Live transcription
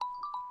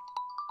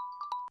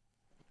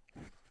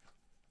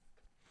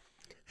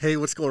Hey,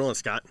 what's going on,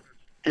 Scott?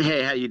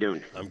 Hey, how you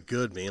doing? I'm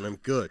good, man. I'm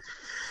good.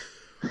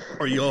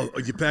 Are you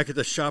back at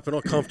the shop and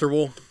all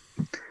comfortable?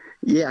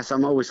 Yes,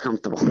 I'm always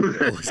comfortable.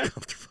 You're always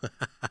comfortable.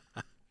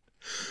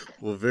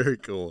 Well, very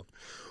cool.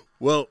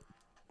 Well,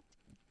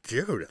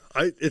 dude,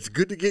 it's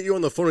good to get you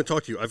on the phone and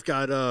talk to you. I've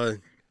got I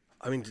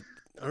mean,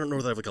 I don't know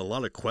that I have like a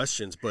lot of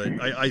questions, but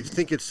I just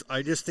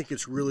think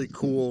it's really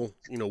cool,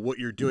 what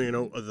you're doing.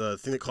 The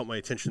thing that caught my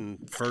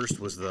attention first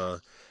was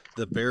the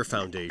Bear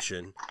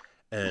Foundation,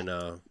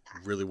 and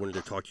really wanted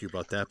to talk to you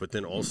about that. But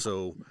then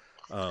also,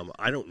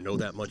 I don't know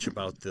that much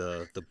about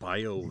the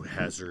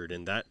biohazard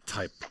and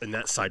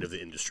that side of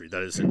the industry.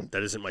 That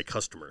isn't my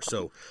customer.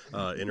 So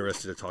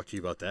interested to talk to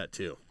you about that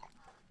too.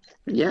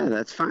 Yeah,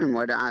 that's fine.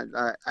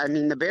 I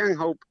mean, the Bearing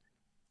Hope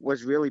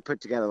was really put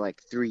together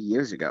like 3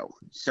 years ago.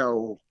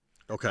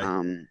 Okay.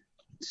 Um,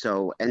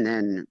 and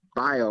then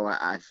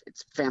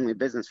it's family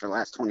business for the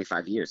last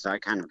 25 years. So I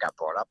kind of got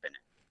brought up in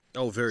it.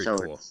 Oh, very So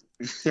cool.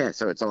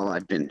 so it's all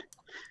I've been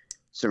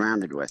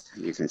surrounded with,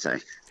 you can say.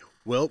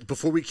 Well,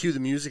 before we cue the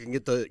music and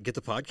get the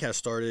podcast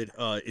started,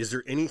 is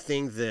there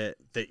anything that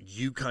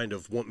you kind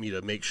of want me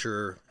to make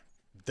sure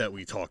that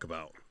we talk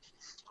about?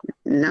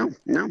 No,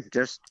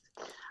 just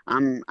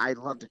I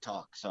love to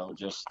talk, so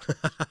just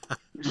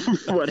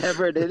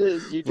whatever it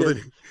is, you Well,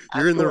 just then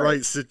you're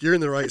in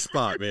the right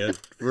spot, man.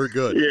 We're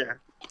good. Yeah.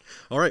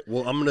 All right.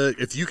 Well,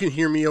 if you can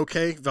hear me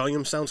okay,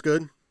 volume sounds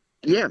good.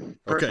 Yeah, Okay.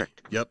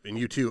 perfect. Yep, and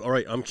you too. All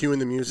right, I'm cueing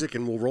the music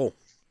and we'll roll.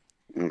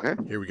 Okay.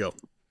 Here we go.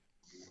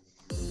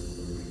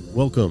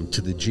 Welcome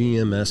to the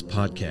GMS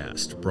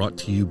podcast, brought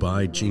to you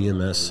by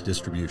GMS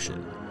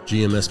Distribution.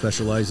 GMS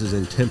specializes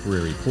in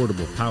temporary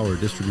portable power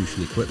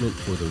distribution equipment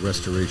for the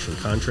restoration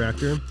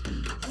contractor.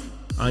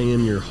 I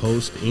am your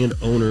host and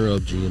owner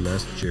of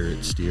GMS,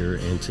 Jared Steer,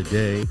 and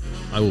today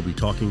I will be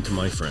talking to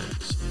my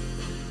friends.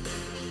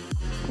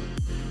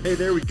 Hey,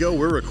 there we go.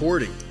 We're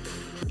recording.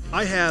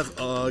 I have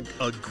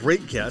a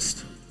great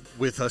guest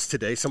with us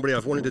today, somebody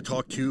I've wanted to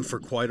talk to for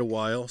quite a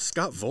while.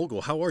 Scott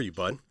Vogel, how are you,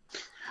 bud?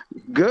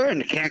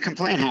 Good. Can't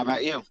complain. How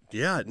about you?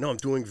 Yeah, no, I'm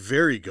doing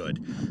very good.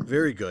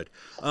 Very good.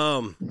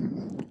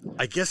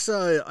 I guess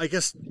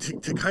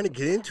to kind of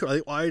get into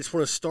it, I just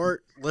want to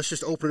start. Let's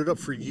just open it up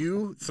for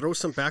you. Throw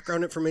some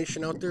background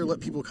information out there.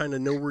 Let people kind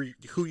of know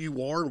who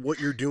you are and what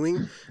you're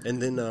doing, and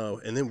then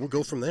we'll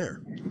go from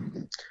there.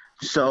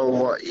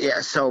 So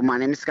my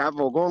name is Scott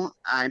Vogel.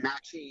 I'm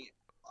actually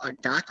a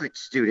doctorate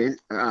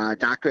student,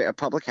 doctorate of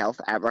public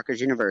health at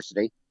Rutgers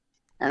University,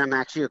 and I'm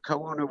actually a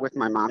co-owner with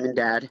my mom and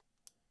dad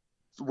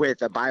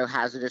with a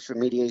biohazardous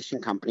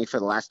remediation company for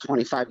the last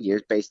 25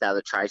 years, based out of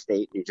the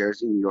tri-state, New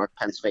Jersey, New York,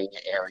 Pennsylvania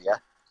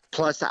area.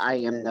 Plus, I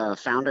am the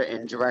founder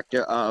and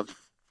director of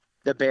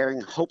the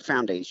Bearing Hope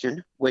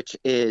Foundation, which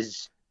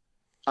is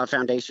a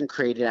foundation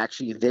created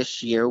actually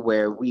this year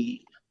where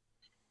we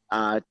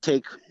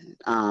take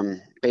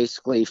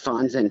basically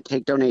funds and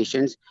take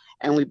donations,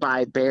 and we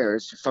buy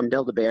bears from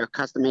Build-A-Bear,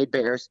 custom-made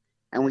bears,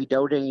 and we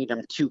donate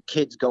them to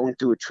kids going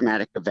through a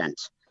traumatic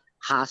event.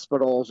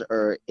 Hospitals,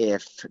 or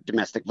if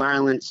domestic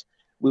violence,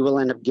 we will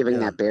end up giving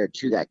that bear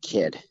to that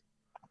kid.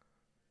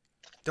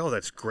 Oh,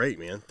 that's great,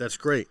 man. That's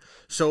great.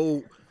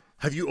 So,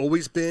 have you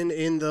always been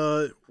in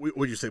the, what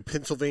did you say,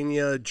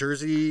 Pennsylvania,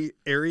 Jersey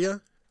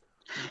area?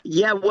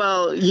 Yeah,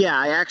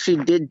 I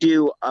actually did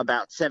do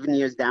about 7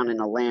 years down in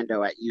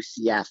Orlando at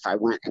UCF. I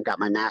went and got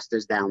my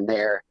master's down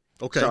there.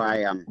 Okay. So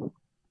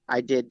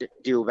I did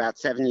do about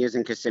 7 years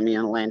in Kissimmee,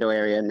 Orlando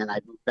area, and then I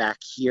moved back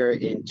here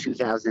in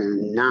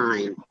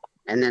 2009.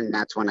 And then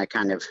that's when I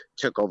kind of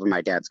took over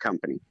my dad's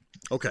company.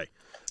 Okay.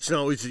 So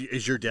now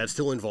is your dad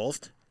still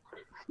involved?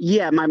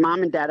 Yeah, my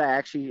mom and dad are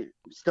actually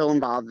still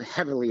involved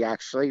heavily,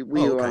 actually.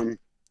 We're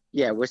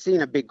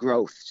seeing a big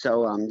growth.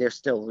 So they're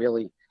still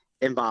really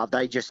involved.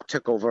 I just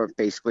took over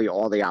basically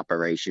all the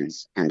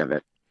operations end of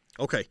it.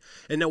 Okay.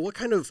 And now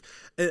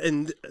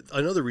and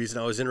another reason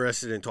I was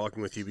interested in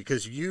talking with you,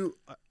 because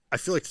I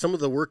feel like some of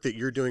the work that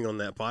you're doing on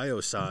that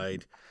bio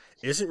side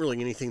isn't really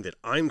anything that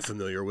I'm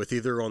familiar with,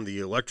 either on the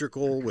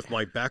electrical with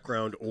my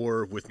background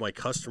or with my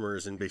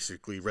customers in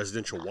basically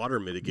residential water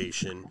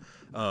mitigation.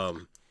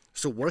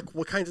 So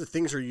what kinds of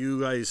things are you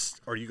guys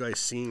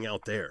seeing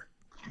out there?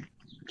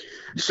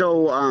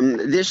 So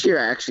this year,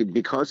 actually,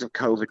 because of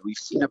COVID, we've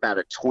seen about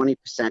a 20%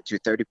 to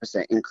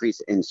 30%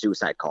 increase in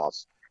suicide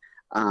calls,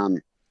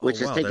 which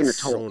has taken a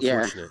toll.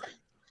 So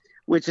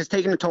which has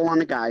taken a toll on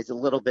the guys a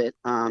little bit.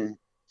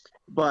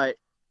 But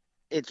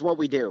it's what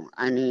we do.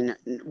 I mean,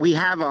 we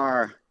have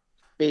our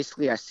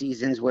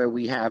seasons where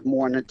we have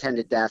more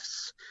unattended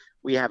deaths.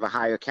 We have a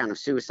higher count of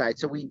suicide.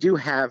 So we do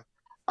have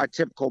our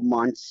typical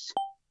months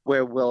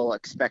where we'll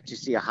expect to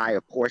see a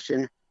higher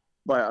portion.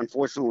 But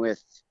unfortunately,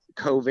 with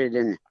COVID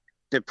and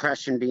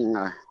depression being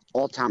an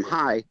all-time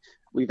high,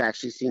 we've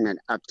actually seen an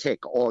uptick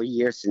all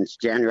year since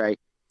January.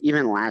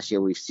 Even last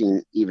year, we've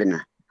seen even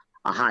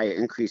a higher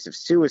increase of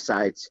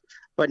suicides.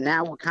 But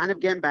now we're kind of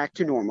getting back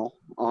to normal.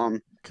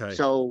 Okay.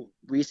 So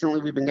recently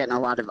we've been getting a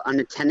lot of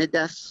unattended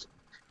deaths,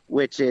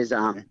 which is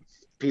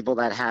people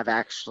that have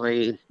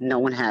actually, no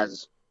one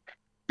has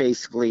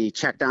basically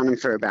checked on them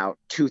for about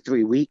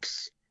 2-3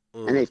 weeks.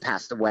 and they've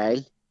passed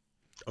away.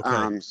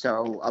 Okay.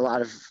 So a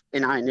lot of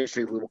in our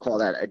industry we will call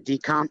that a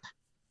decomp,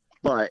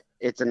 but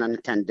it's an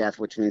unintended death,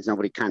 which means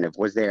nobody kind of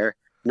was there,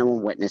 no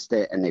one witnessed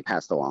it, and they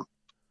passed along.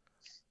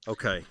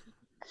 Okay.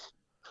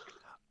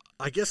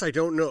 I guess I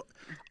don't know.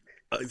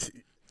 Uh,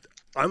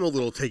 I'm a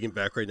little taken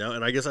back right now,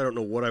 and I guess I don't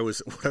know what I was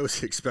what I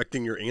was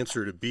expecting your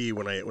answer to be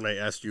when I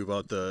asked you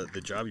about the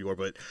job you are.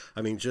 But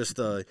I mean, just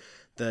that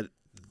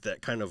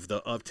that kind of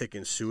the uptick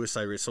in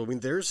suicide rate. So I mean,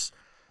 there's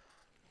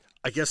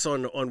I guess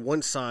on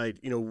one side,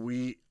 you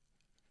know,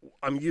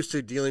 I'm used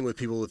to dealing with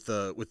people with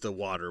the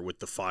water, with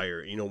the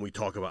fire. You know, when we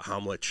talk about how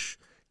much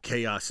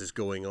chaos is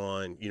going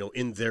on, you know,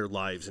 in their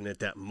lives and at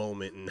that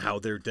moment, and how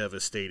they're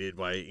devastated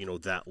by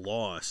that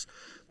loss.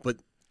 But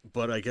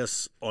but I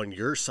guess on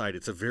your side,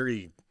 it's a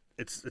very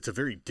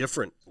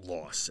different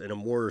loss and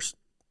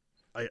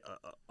I-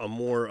 a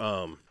more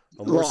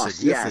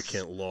Loss, yes.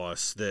 significant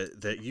loss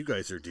that you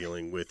guys are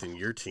dealing with in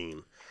your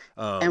team.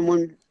 And Um,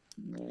 when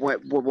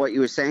what you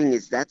were saying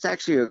is that's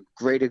actually a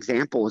great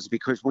example is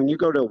because when you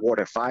go to a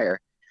water fire,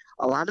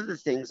 a lot of the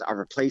things are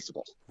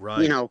replaceable. You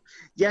right, know,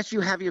 yes,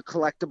 you have your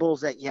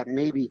collectibles that yeah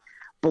maybe,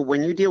 but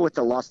when you deal with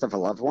the loss of a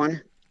loved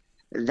one,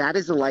 that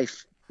is a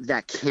life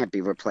that can't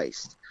be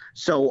replaced.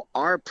 So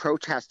our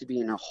approach has to be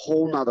in a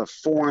whole nother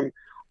form,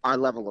 our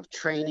level of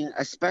training,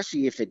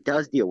 especially if it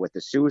does deal with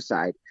the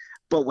suicide.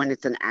 But when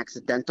it's an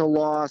accidental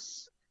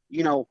loss,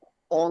 you know,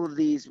 all of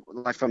these,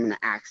 like from an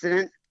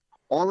accident,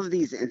 all of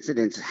these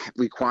incidents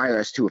require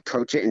us to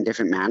approach it in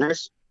different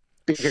manners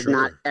because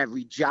not sure,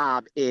 every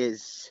job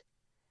is,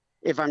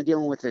 if I'm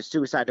dealing with a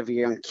suicide of a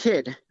young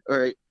kid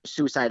or a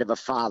suicide of a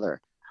father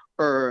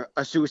or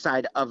a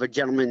suicide of a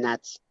gentleman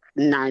that's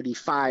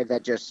 95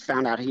 that just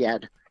found out he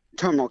had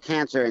terminal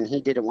cancer and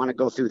he didn't want to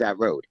go through that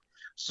road.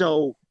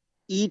 So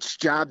each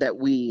job that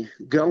we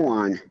go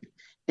on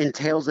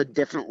entails a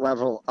different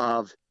level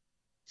of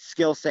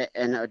skill set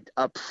and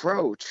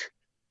approach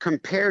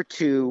compared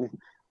to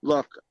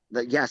look,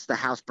 yes, the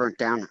house burnt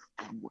down.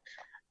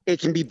 It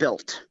can be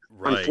built.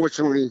 right,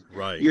 Unfortunately,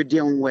 right. you're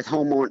dealing with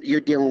you're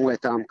dealing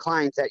with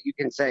clients that you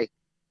can say,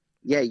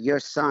 yeah, your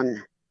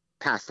son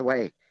passed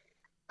away.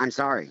 I'm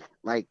sorry.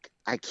 Like,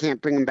 I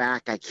can't bring him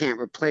back. I can't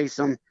replace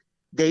him.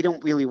 They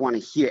don't really want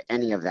to hear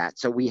any of that.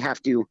 So we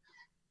have to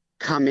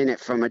come in it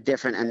from a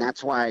different, and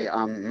that's why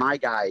my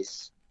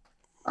guys,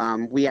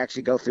 we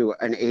actually go through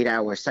an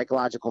 8-hour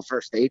psychological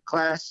first aid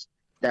class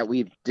that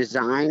we've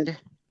designed.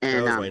 That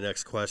And was my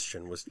next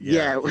question. Was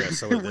yeah, yeah,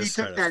 some of we this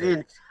took kind of that in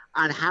things.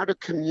 on how to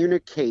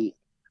communicate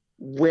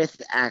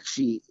with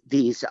actually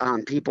these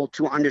people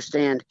to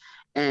understand.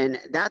 And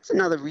that's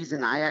another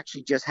reason I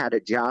actually just had a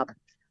job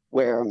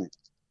where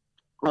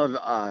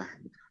of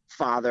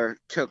father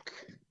took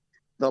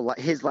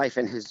his life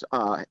and his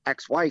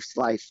ex-wife's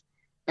life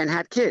and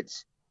had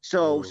kids.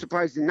 So Mm.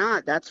 surprisingly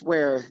not, that's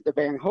where the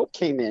band Hope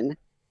came in.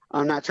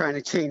 I'm not trying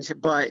to change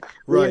it, but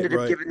we Right, ended up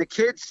right. giving the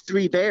kids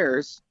three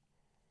bears,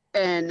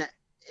 and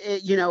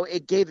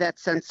it gave that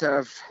sense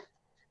of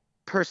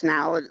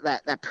personality,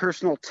 that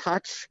personal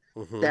touch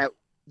Hmm. that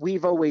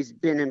we've always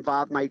been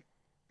involved. My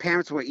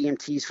parents were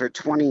EMTs for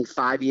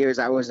 25 years.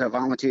 I was a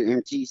volunteer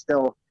EMT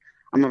still.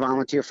 I'm a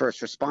volunteer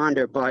first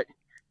responder, but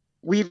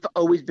we've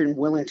always been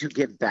willing to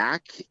give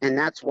back, and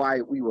that's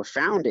why we were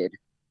founded.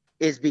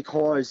 Is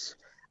because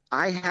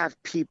I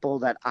have people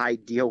that I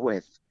deal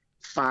with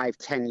 5,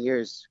 10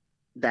 years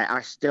that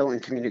are still in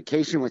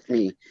communication with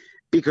me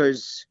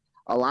because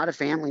a lot of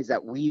families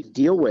that we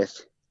deal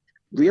with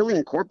really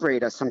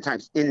incorporate us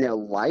sometimes in their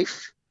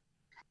life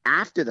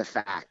after the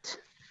fact.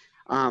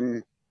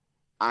 Um,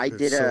 I It's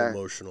did so a,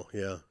 emotional.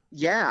 Yeah.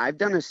 yeah, I've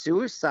done a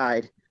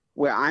suicide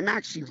where I'm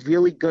actually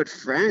really good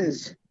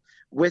friends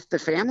with the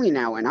family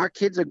now, and our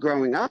kids are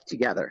growing up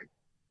together.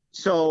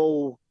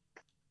 So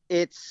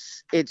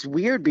it's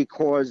weird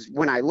because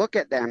when I look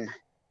at them,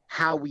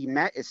 how we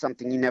met is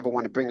something you never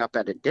want to bring up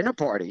at a dinner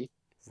party,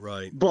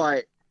 Right.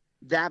 but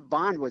that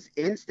bond was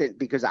instant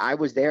because I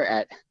was there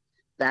at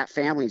that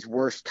family's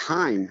worst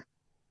time,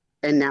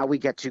 and now we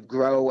get to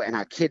grow and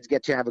our kids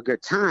get to have a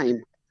good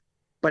time,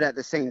 but at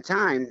the same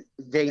time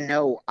they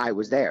know I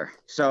was there.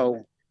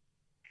 So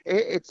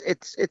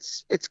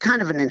it's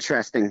kind of an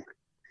interesting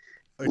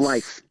It's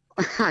life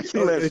I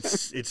can oh, live.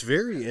 it's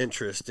very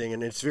interesting,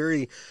 and it's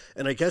very,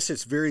 and I guess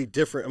it's very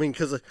different. I mean,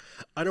 because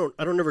I don't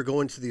ever go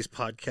into these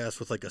podcasts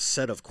with like a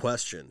set of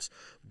questions,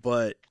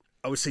 but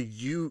I would say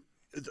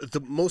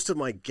most of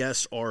my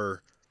guests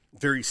are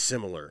very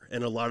similar,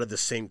 and a lot of the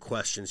same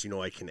questions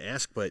I can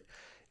ask, but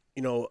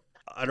you know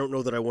I don't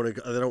know that I want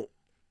to. I don't.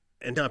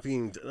 And not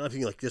being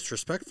like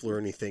disrespectful or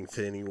anything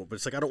to anyone, but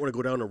it's like I don't want to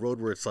go down a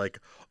road where it's like,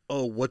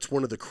 oh, what's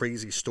one of the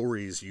crazy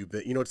stories you've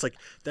been? It's like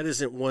that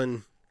isn't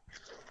one.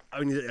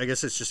 I mean, I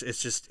guess it's just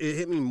it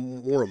hit me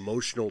more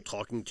emotional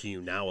talking to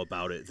you now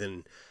about it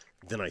than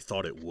I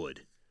thought it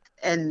would.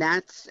 And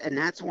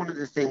that's one of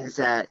the things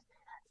that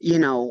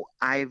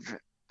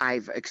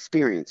I've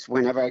experienced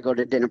whenever I go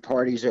to dinner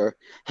parties or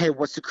hey,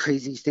 what's the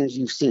craziest things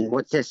you've seen?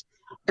 What's this?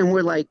 And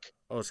we're like,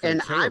 Oh, it's gonna be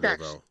and I've terrible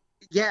actually, though.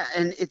 yeah,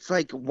 and it's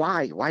like,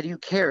 why do you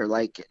care?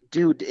 Like,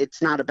 dude,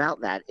 it's not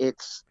about that.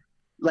 It's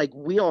like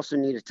we also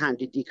needed time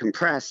to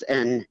decompress.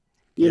 And,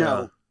 you Yeah.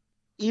 know,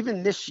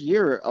 even this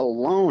year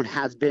alone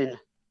has been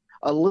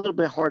a little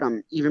bit hard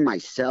on even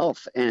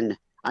myself. And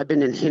I've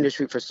been in the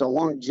industry for so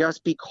long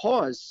just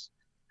because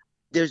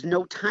there's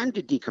no time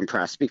to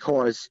decompress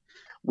because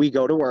we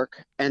go to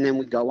work and then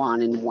we go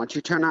on. And once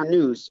you turn on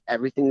news,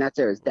 everything that's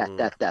there is death, Mm.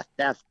 death, death,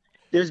 death.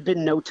 There's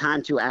been no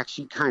time to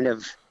actually kind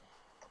of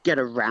get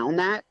around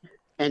that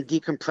and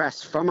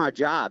decompress from our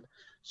job.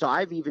 So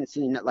I've even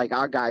seen that, like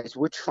our guys,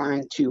 we're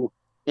trying to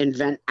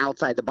invent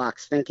outside the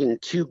box thinking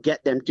to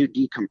get them to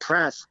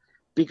decompress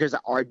because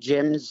our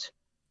gyms,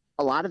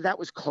 a lot of that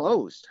was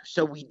closed.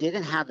 So we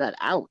didn't have that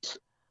out.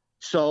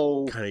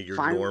 So Kind of your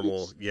finally,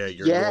 normal, yeah,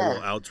 your normal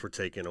yeah. outs were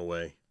taken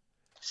away.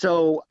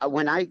 So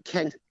when I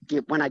get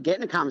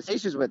into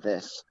conversations with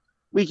this,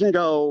 we can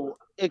go.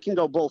 It can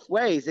go both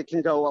ways. It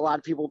can go. A lot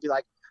of people will be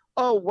like,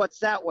 "Oh, what's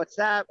that? What's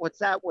that? What's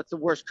that? What's the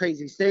worst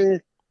crazy thing?"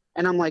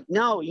 And I'm like,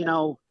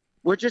 "No,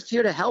 we're just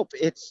here to help.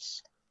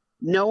 It's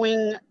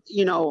knowing,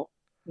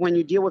 when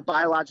you deal with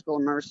biological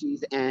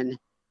emergencies, and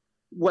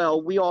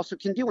well, we also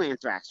can do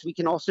anthrax. We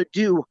can also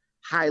do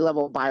high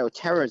level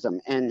bioterrorism,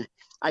 and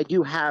I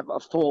do have a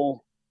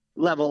full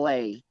level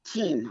A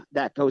team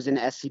that goes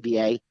into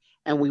SCBA,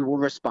 and we will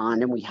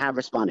respond, and we have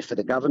responded for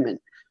the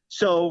government.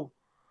 So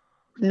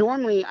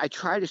normally I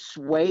try to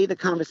sway the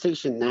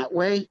conversation that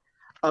way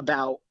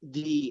about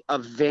the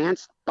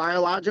advanced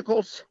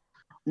biologicals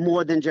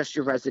more than just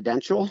your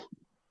residential,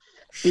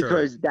 Sure.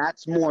 because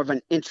that's more of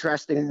an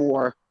interesting,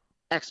 more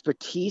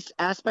expertise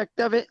aspect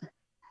of it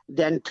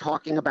than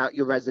talking about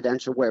your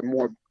residential, where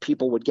more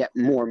people would get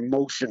more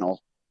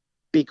emotional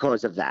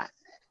because of that.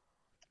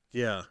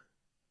 Yeah.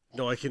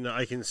 No, I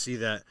can see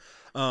that.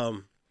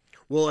 Um,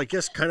 well, I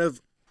guess kind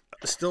of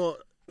still.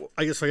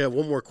 I guess I got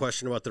one more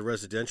question about the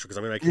residential because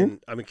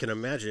can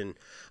imagine.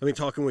 I mean,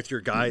 talking with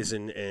your guys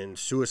and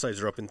suicides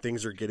are up and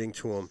things are getting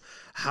to them.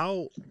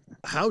 How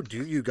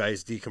do you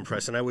guys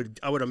decompress? And I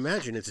would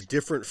imagine it's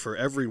different for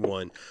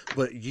everyone.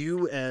 But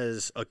you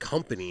as a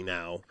company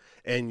now,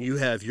 and you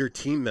have your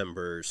team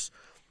members.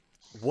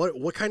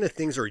 What kind of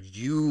things are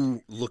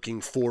you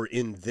looking for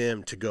in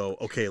them to go,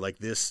 okay, like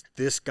this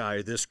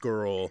guy, this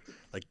girl,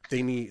 like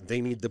they need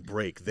the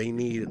break, they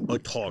need a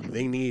talk,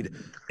 they need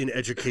an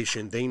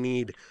education, they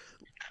need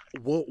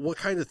what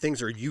kind of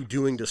things are you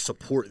doing to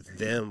support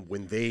them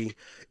when they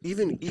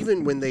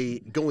even when they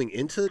going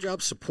into the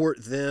job,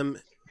 support them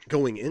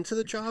going into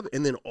the job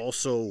and then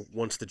also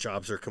once the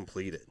jobs are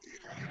completed.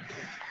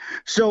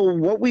 So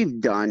what we've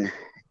done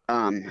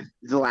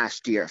the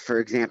last year, for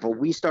example,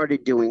 we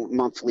started doing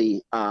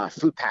monthly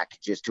food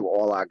packages to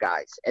all our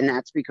guys, and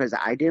that's because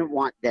I didn't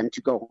want them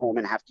to go home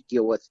and have to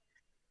deal with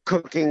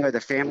cooking or the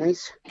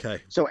families.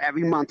 Okay. So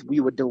every month we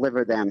would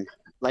deliver them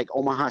like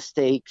Omaha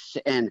steaks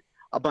and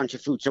a bunch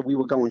of food. So we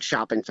were going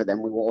shopping for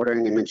them. We were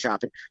ordering them and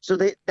shopping. So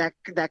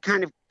that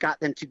kind of got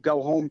them to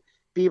go home,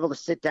 be able to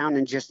sit down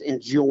and just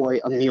enjoy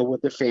a meal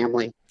with their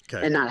family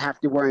Okay. and not have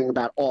to worrying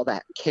about all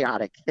that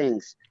chaotic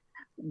things.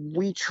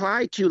 We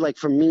try to, like,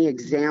 for me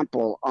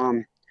example,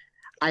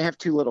 I have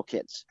two little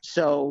kids.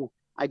 So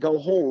I go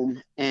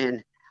home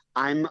and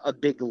I'm a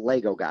big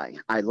Lego guy.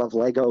 I love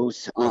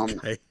Legos.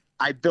 Okay.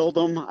 I build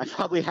them. I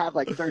probably have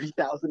like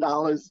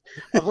 $30,000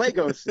 of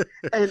Legos,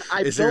 and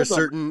I build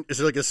them. Is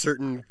there like a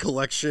certain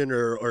collection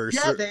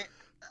Yeah,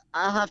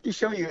 I'll have to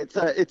show you.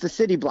 It's a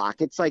city block.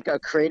 It's like a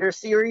creator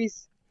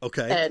series,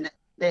 okay. and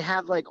they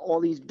have like all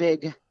these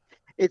big.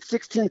 It's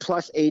 16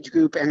 plus age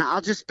group, and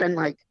I'll just spend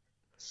like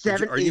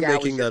seven, Are you 8 hours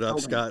making just that up,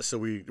 building. Scott? So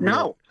we don't.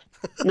 No,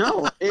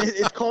 no,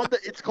 it's called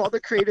the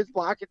Creators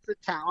Block. It's a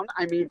town.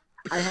 I mean,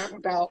 I have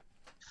about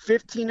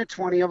 15 to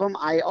 20 of them.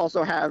 I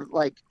also have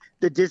like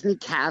the Disney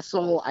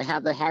Castle. I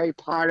have the Harry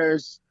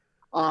Potters.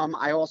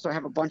 I also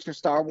have a bunch of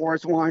Star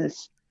Wars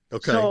ones.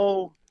 Okay.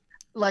 So,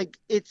 like,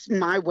 it's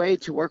my way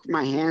to work with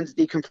my hands,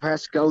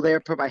 decompress, go there,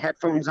 put my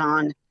headphones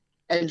on,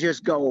 and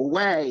just go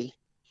away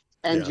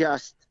and Yeah.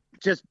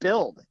 just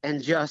build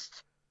and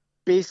just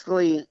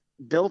basically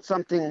build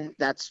something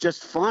that's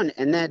just fun.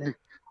 And then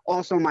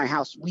also in my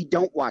house, we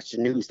don't watch the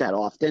news that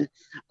often.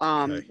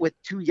 Okay. With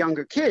two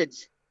younger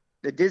kids,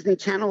 the Disney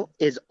Channel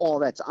is all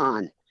that's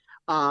on.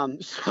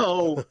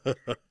 So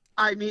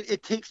I mean,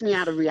 it takes me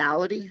out of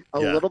reality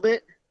a Yeah. little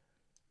bit.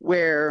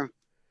 Where,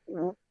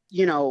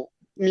 you know,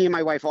 me and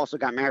my wife also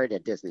got married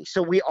at Disney,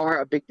 so we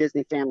are a big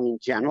Disney family in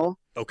general.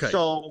 Okay.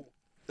 So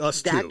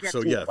Us that too.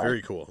 So gets me yeah, away.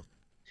 very cool.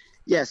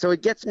 Yeah, so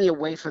it gets me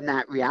away from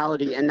that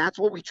reality, and that's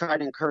what we try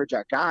to encourage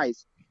our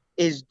guys: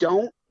 is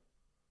don't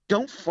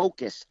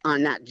focus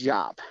on that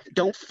job.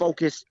 Don't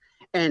focus.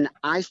 And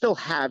I still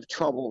have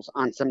troubles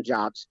on some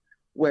jobs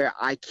where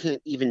I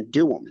can't even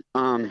do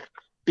them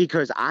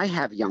because I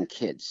have young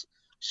kids.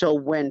 So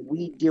Okay. when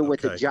we deal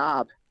with a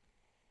job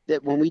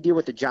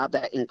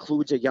that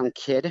includes a young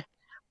kid,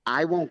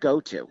 I won't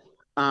go to.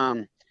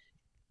 Um,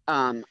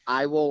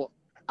 I will.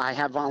 I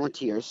have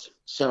volunteers,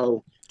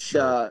 so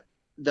Sure.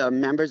 the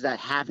members that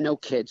have no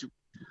kids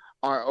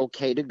are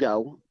okay to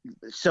go.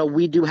 So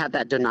we do have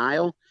that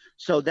denial.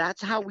 So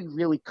that's how we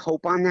really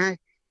cope on that.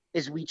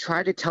 is we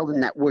try to tell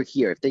them that we're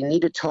here. If they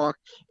need to talk,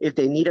 if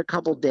they need a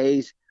couple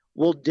days,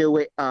 we'll do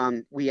it.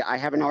 I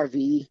have an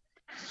RV,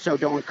 so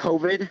during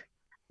COVID,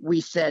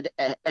 we said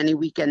any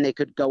weekend they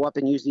could go up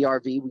and use the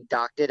RV. We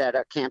docked it at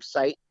a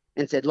campsite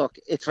and said, look,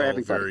 it's for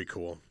everybody. Very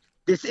cool.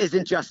 This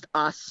isn't just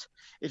us.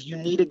 If you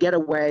need to get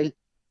away,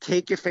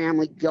 take your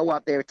family, go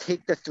up there,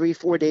 take the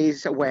 3-4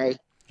 days away.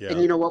 Yeah.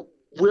 And you know what?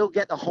 We'll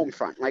get the home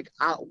front. Like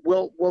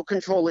we'll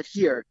control it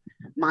here.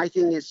 My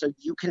thing is so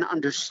you can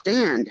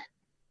understand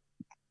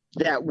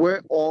that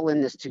we're all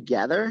in this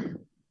together.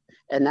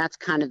 And that's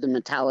kind of the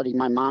mentality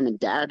my mom and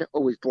dad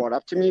always brought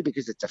up to me,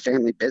 because it's a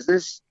family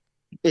business,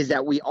 is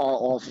that we are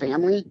all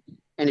family.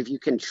 And if you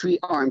can treat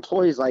our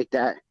employees like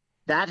that,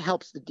 that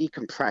helps the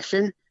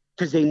decompression,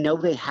 because they know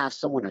they have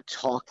someone to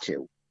talk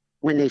to.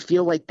 When they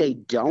feel like they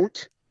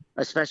don't,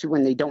 especially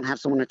when they don't have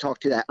someone to talk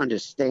to that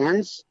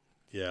understands,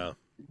 yeah,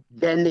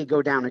 then they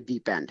go down a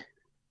deep end.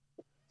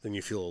 Then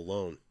you feel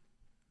alone.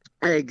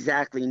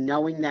 Exactly.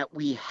 Knowing that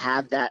we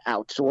have that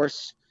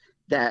outsource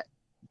that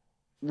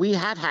we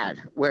have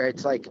had, where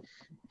it's like,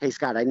 hey,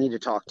 Scott, I need to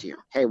talk to you.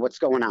 Hey, what's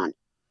going on?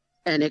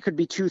 And it could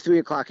be 2-3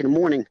 o'clock in the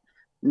morning.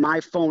 My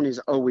phone is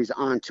always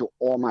on to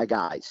all my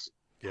guys.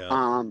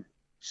 Yeah.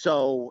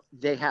 So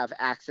they have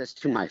access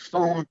to my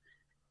phone.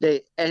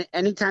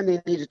 Anytime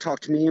they need to talk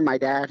to me and my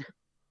dad,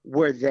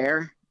 we're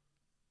there.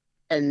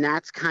 And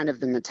that's kind of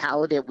the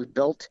mentality that we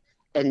built.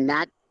 And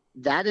that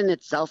in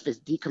itself is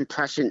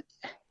decompression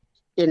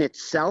in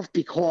itself,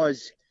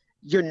 because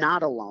you're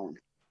not alone.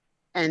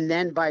 And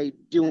then by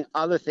doing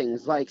other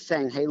things like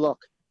saying, hey, look,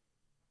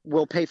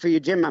 we'll pay for your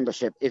gym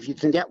membership if you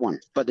can get one,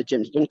 but the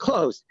gym's been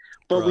closed.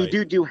 But we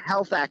do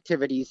health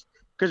activities,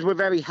 because we're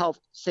very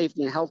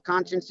safety and health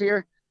conscious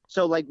here.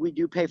 So like we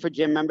do pay for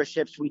gym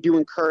memberships. We do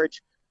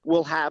encourage,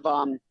 we'll have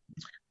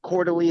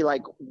quarterly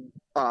like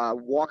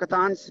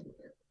walkathons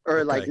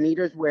or like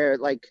meters where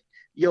like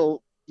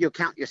you'll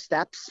count your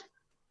steps.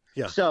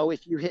 Yeah. So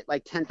if you hit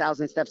like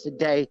 10,000 steps a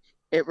day,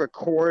 it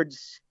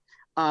records,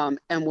 and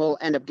we'll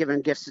end up giving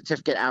a gift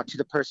certificate out to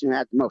the person who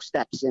had the most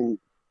steps in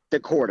the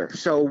quarter.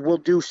 So we'll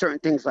do certain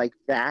things like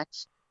that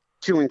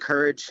to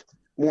encourage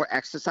more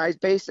exercise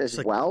base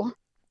as well.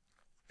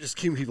 Just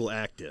keeping people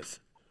active.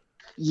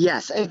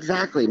 Yes,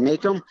 exactly.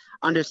 Make them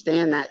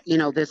understand that,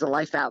 there's a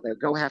life out there.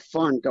 Go have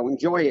fun, go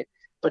enjoy it.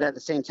 But at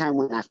the same time,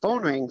 when that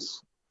phone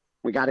rings,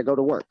 we got to go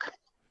to work.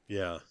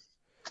 Yeah.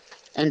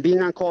 And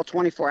being on call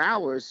 24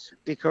 hours,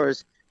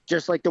 because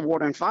just like the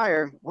water and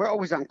fire, we're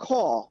always on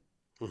call.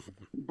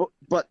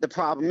 But the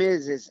problem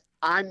is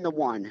I'm the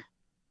one.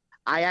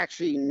 I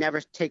actually never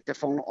take the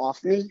phone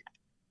off me.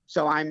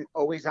 So I'm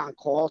always on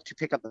call to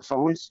pick up the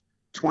phones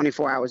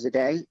 24 hours a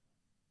day.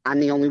 I'm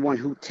the only one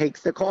who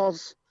takes the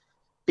calls,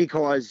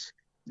 because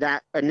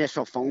that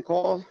initial phone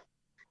call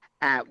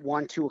at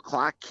 1-2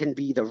 o'clock can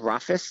be the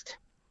roughest,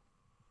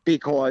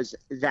 because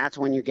that's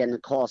when you're getting a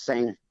call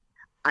saying,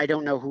 I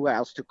don't know who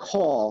else to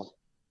call.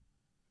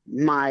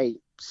 I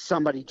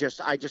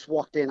just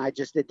walked in, I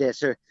just did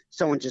this, or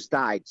someone just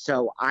died.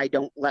 So I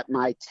don't let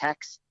my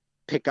techs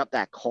pick up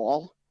that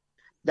call.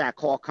 That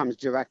call comes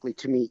directly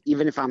to me.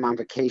 Even if I'm on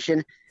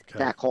vacation,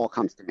 that call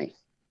comes to me.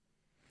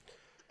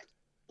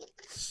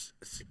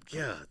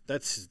 Yeah,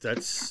 that's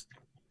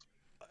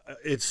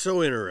it's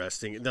so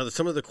interesting. Now,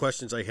 some of the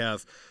questions I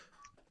have,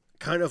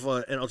 kind of,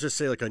 and I'll just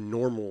say like a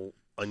normal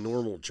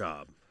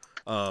job,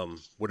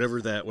 whatever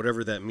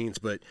that means.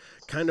 But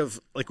kind of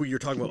like what you're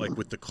talking about, like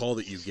with the call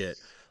that you get,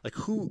 like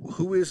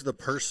who is the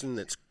person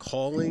that's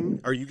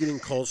calling? Are you getting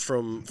calls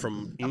from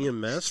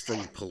EMS,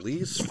 from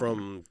police,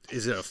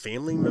 is it a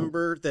family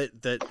member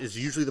that is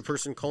usually the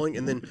person calling?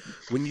 And then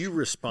when you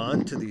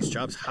respond to these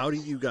jobs, how do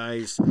you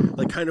guys,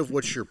 like, kind of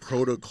what's your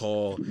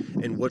protocol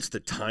and what's the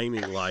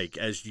timing like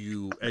as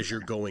you're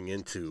going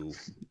into,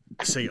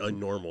 say, a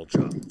normal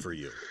job for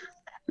you?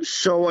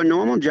 So a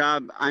normal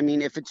job, I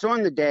mean, if it's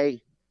on the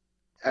day,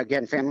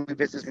 again, family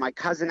business, my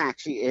cousin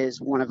actually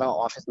is one of our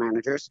office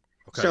managers.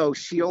 Okay. So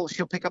she'll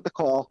pick up the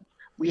call.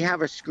 We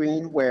have a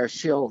screen where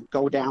she'll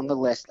go down the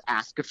list,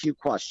 ask a few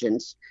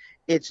questions.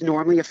 It's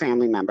normally a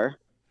family member.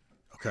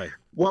 Okay.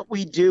 What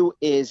we do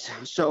is,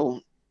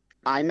 so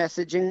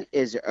iMessaging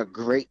is a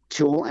great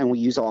tool, and we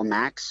use all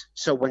Macs.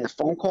 So when the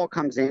phone call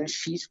comes in,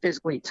 she's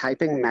physically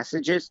typing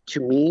messages to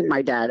me,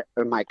 my dad,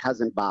 or my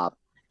cousin Bob.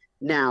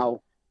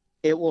 Now,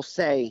 it will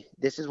say,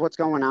 this is what's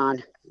going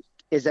on.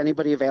 Is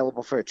anybody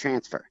available for a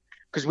transfer?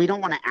 Because we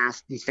don't want to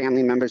ask these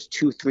family members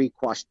 2-3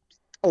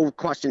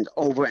 questions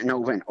over and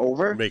over and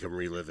over. Make them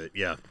relive it,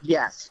 yeah.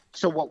 Yes.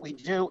 So what we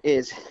do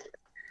is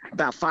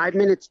about 5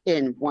 minutes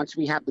in, once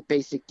we have the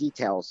basic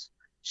details,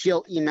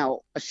 she'll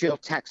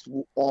text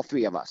all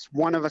three of us.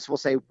 One of us will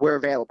say, we're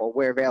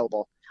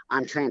available,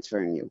 I'm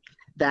transferring you.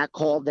 That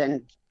call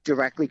then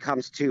directly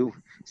comes to,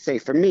 say,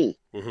 for me.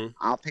 Mm-hmm.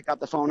 I'll pick up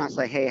the phone, I'll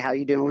say, hey, how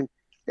you doing?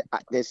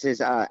 This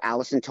is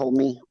Allison told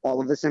me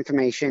all of this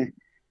information.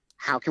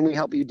 How can we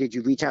help you? Did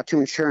you reach out to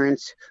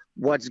insurance?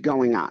 What's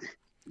going on?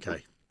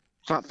 Okay.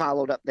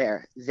 Followed up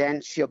there.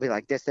 Then she'll be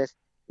like, this. And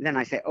then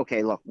I say,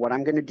 okay, look, what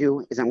I'm going to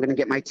do is I'm going to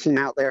get my team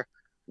out there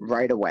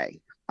right away.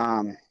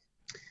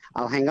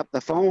 I'll hang up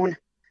the phone.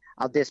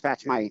 I'll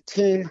dispatch my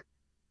team.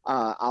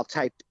 I'll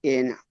type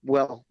in,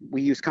 well,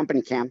 we use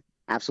Company Cam.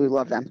 Absolutely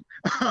love them.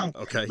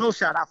 Okay. Little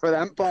shout out for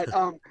them. But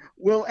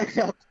we'll end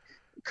up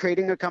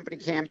creating a Company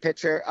Cam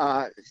picture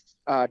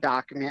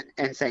document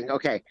and saying,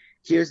 okay,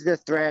 here's the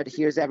thread.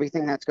 Here's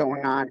everything that's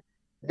going on.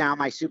 Now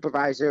my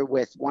supervisor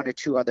with 1 or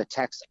 2 other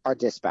techs are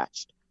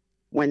dispatched.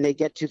 When they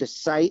get to the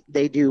site,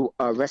 they do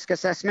a risk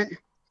assessment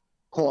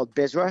called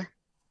BISRA,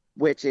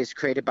 which is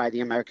created by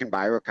the American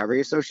Biorecovery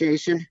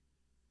Association,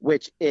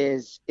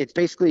 it's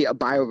basically a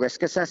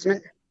bio-risk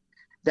assessment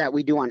that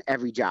we do on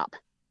every job.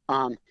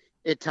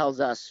 It tells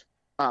us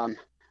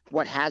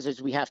what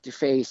hazards we have to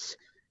face,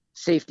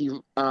 safety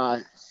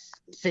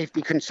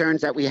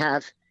concerns that we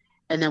have,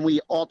 and then we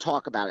all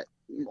talk about it.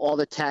 All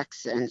the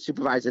techs and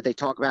supervisors, they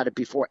talk about it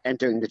before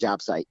entering the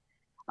job site.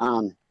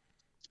 And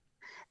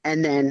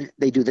then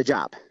they do the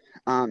job.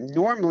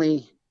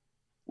 Normally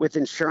with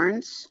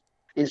insurance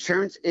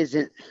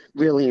isn't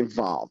really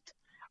involved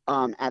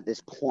at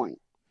this point.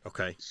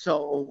 Okay.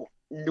 So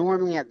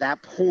normally at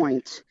that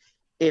point,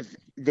 if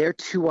they're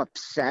too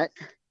upset,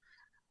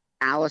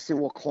 Allison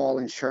will call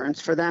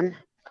insurance for them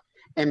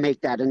and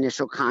make that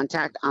initial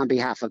contact on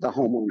behalf of the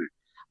homeowner.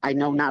 I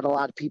know not a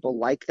lot of people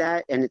like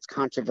that, and it's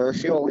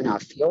controversial in our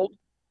field.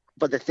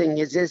 But the thing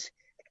is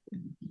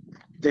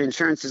the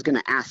insurance is going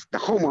to ask the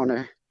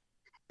homeowner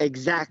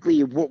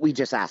exactly what we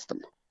just asked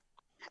them.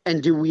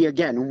 And do we,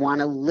 again, want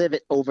to live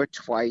it over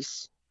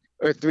twice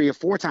or 3 or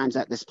 4 times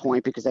at this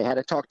point because they had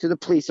to talk to the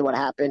police of what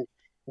happened.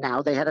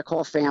 Now they had to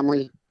call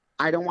family.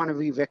 I don't want to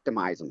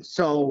re-victimize them.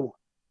 So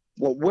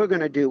what we're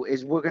going to do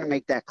is we're going to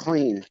make that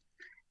clean,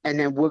 and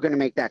then we're going to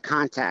make that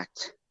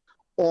contact.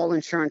 All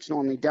insurance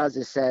normally does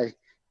is say,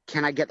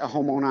 can I get the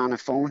homeowner on a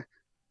phone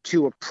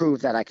to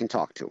approve that I can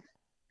talk to?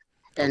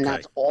 And Okay.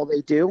 that's all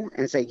they do,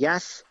 and say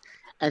yes.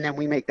 And then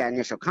we make that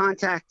initial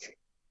contact,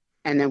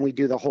 and then we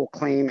do the whole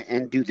claim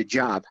and do the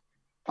job.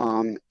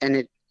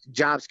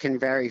 Jobs can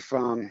vary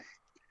from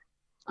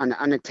an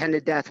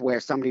unattended death where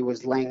somebody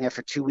was laying there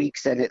for 2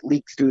 weeks and it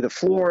leaks through the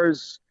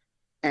floors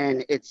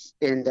and it's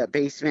in the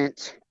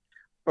basement,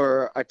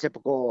 or a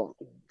typical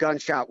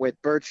gunshot with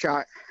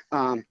birdshot.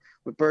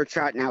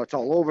 Now it's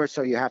all over,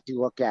 so you have to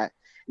look at.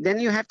 Then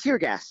you have tear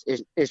gas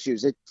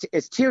issues.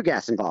 It's tear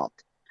gas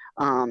involved.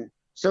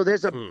 So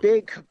there's a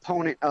big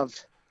component of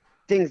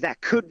things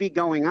that could be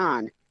going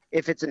on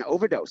if it's an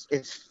overdose.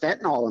 Is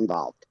fentanyl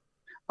involved?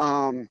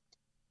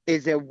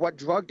 Is there, what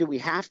drug do we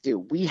have to?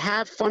 We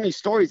have funny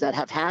stories that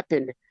have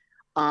happened.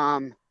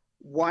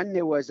 One,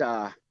 there was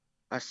a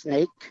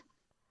snake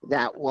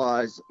that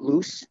was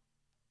loose,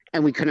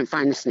 and we couldn't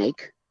find the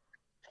snake.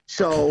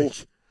 So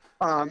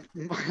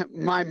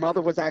my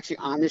mother was actually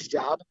on this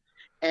job,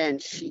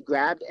 and she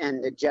grabbed,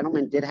 and the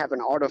gentleman did have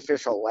an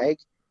artificial leg,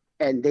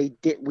 and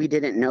we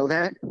didn't know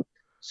that.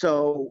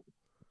 So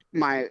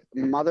my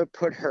mother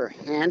put her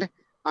hand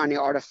on the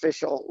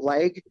artificial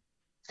leg,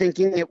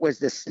 thinking it was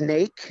the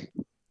snake.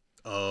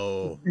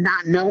 Oh.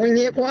 Not knowing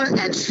it was,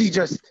 and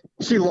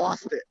she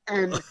lost it.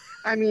 And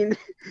I mean,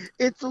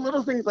 it's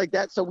little things like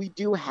that. So we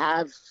do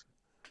have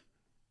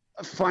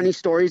funny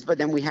stories, but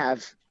then we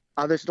have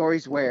other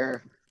stories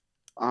where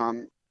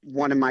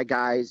one of my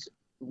guys,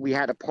 we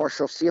had a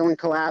partial ceiling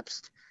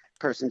collapsed,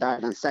 person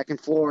died on the 2nd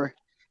floor,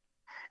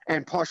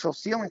 and partial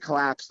ceiling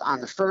collapsed on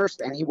the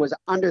 1st, and he was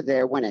under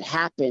there when it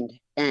happened,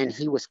 and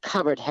he was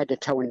covered head to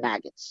toe in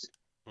maggots.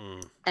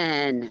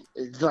 And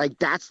like,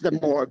 that's the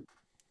more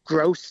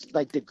gross,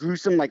 like the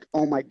gruesome, like,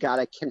 oh my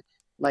God,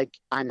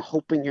 I'm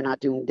hoping you're not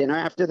doing dinner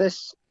after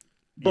this.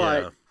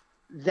 But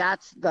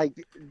that's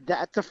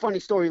a funny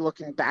story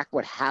looking back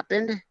what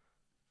happened,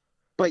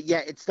 but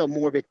yet it's still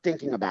morbid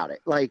thinking about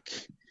it. Like,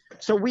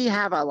 so we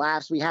have our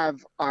laughs, we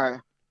have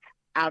our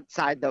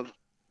outside the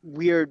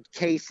weird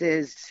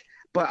cases,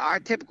 but our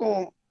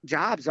typical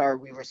jobs are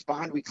we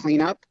respond, we clean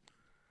up,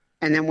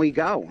 and then we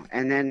go.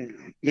 And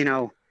then,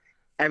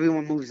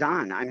 everyone moves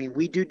on. I mean,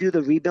 we do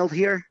the rebuild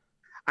here.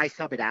 I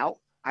sub it out.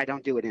 I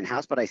don't do it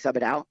in-house, but I sub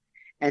it out.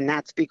 And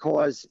that's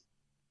because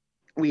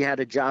we had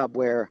a job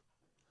where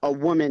a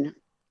woman,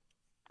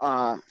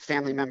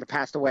 family member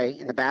passed away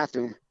in the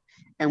bathroom,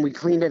 and we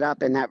cleaned it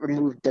up, and that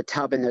removed the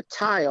tub and the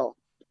tile.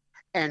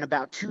 And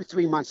about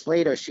 2-3 months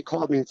later, she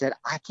called me and said,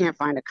 I can't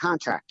find a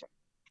contractor.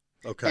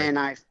 Okay. And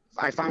I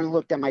finally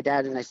looked at my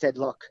dad and I said,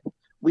 look,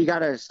 we got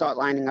to start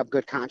lining up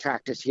good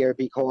contractors here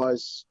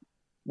because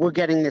we're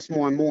getting this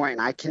more and more,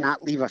 and I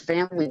cannot leave a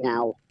family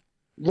now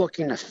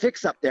looking to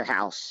fix up their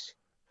house.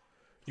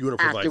 You want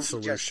to provide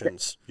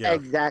solutions. Yeah,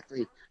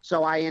 exactly.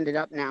 So I ended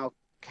up now,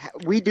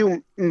 we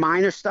do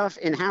minor stuff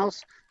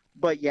in-house,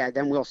 but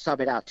then we'll sub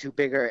it out to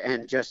bigger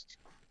and just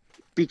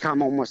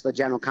become almost the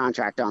general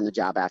contractor on the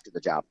job after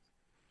the job.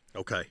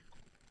 Okay.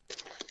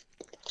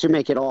 To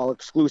make it all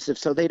exclusive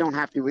so they don't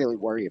have to really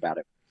worry about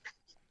it.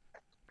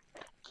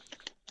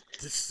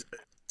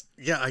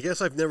 I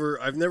guess I've never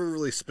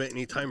really spent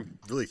any time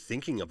really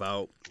thinking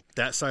about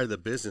that side of the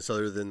business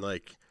other than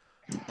like,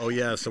 oh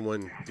yeah,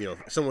 someone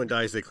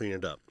dies, they clean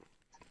it up.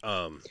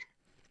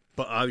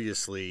 But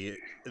obviously,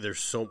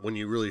 there's so when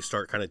you really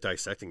start kind of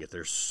dissecting it,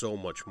 there's so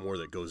much more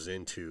that goes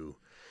into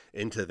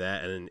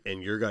that,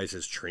 and your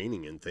guys'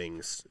 training and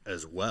things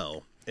as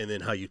well, and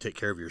then how you take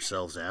care of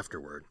yourselves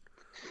afterward.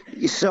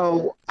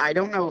 So I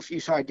don't know if you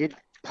saw, I did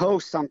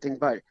post something,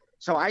 but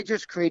so I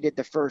just created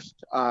the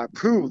first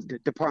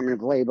approved Department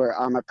of Labor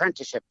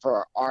apprenticeship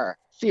for our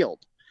field.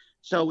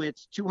 So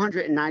it's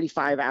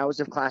 295 hours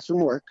of classroom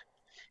work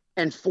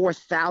and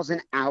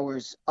 4,000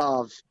 hours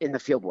of in the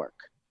field work.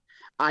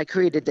 I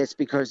created this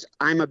because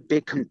I'm a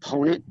big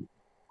component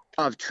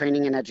of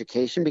training and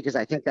education, because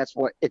I think that's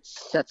what it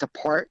sets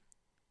apart.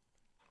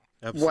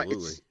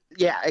 Absolutely.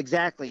 Yeah,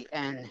 exactly.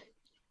 And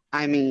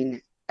I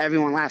mean,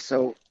 everyone laughs.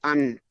 So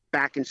I'm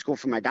back in school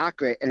for my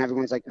doctorate, and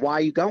everyone's like, why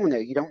are you going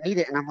there? You don't need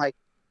it. And I'm like,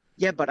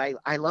 yeah, but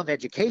I love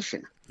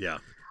education. Yeah.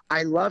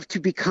 I love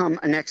to become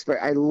an expert.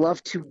 I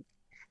love to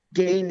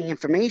gain the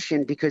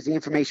information, because the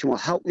information will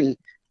help me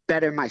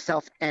better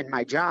myself and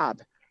my job.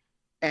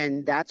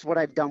 And that's what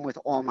I've done with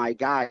all my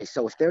guys.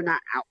 So if they're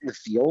not out in the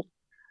field,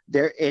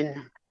 they're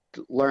in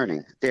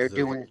learning. They're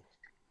doing,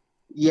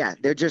 yeah,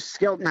 they're just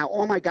skilled. Now,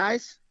 all my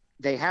guys,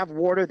 they have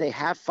water, they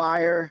have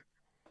fire,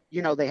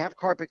 you know, they have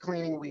carpet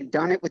cleaning. We've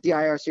done it with the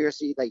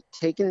IRCRC, like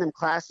taking them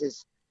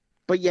classes,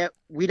 but yet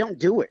we don't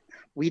do it.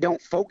 We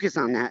don't focus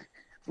on that.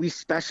 We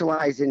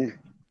specialize in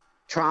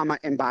trauma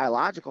and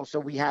biological. So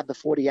we have the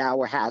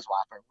 40-hour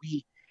HAZWOPER.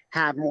 We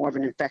have more of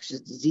an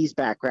infectious disease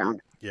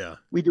background. Yeah.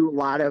 We do a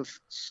lot of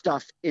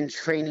stuff in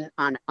training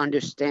on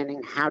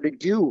understanding how to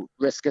do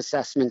risk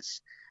assessments,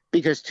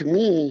 because to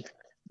me,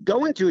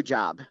 going to a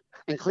job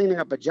and cleaning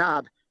up a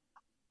job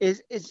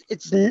is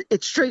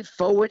it's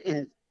straightforward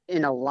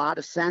in a lot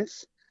of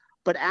sense,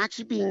 but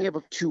actually being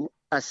able to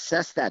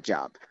assess that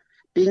job,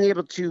 being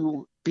able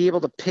to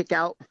pick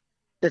out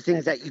the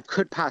things that you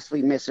could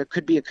possibly miss or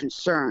could be a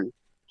concern,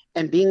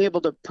 and being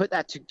able to put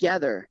that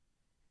together,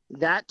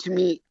 that to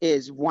me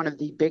is one of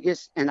the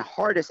biggest and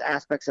hardest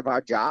aspects of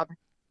our job,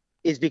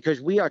 is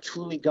because we are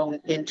truly going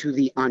into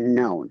the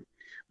unknown.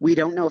 We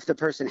don't know if the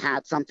person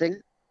had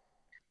something.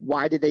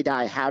 Why did they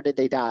die? How did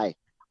they die?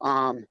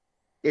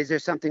 Is there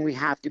something we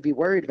have to be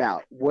worried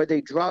about? Were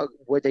they drug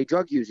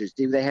users?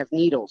 Do they have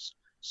needles?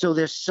 So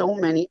there's so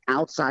many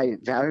outside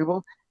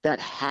variables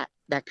that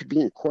could be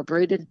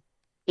incorporated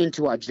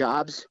into our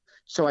jobs.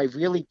 So I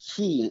really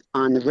key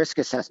on the risk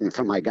assessment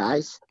for my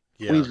guys.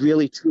 Yeah. We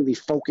really truly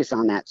focus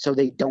on that so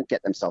they don't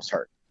get themselves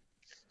hurt.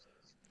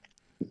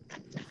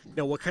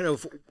 Now, what kind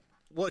of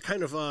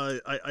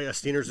I guess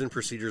standards and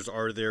procedures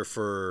are there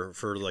for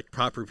like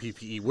proper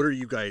PPE? What are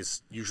you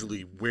guys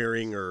usually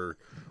wearing or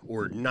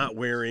not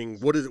wearing?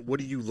 What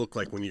do you look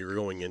like when you're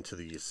going into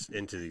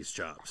these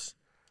jobs?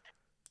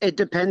 It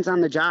depends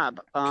on the job.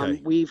 Okay.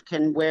 We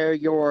can wear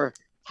your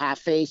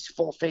half face,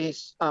 full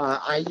face.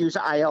 I use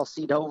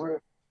ILC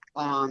Dover.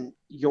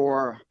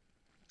 Your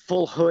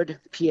full hood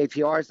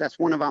PAPRs. That's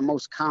one of our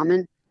most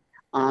common.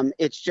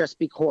 It's just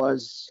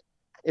because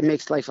it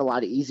makes life a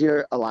lot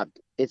easier.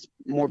 It's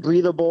more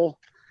breathable.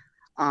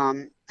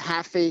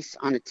 Half face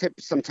on a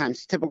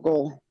sometimes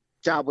typical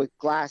job with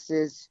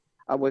glasses,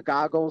 with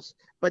goggles.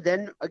 But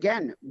then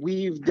again,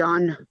 we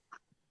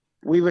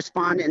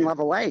respond in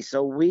level A.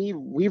 So we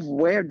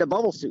wear the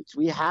bubble suits.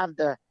 We have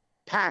the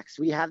packs.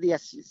 We have the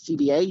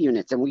SCBA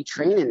units, and we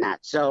train in that.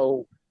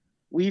 So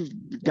we've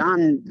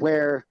gone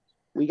where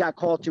we got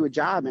called to a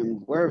job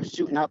and we're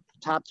shooting up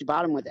top to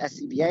bottom with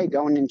SCBA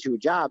going into a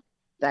job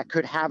that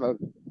could have a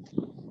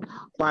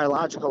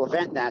biological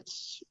event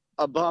that's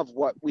above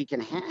what we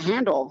can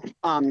handle.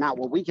 Not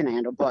what we can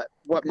handle, but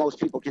what most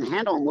people can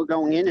handle. And we're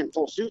going in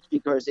full suits,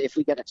 because if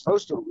we get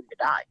exposed to it, we could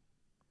die.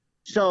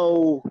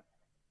 So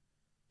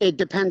it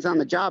depends on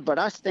the job, but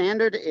our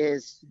standard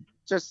is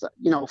just,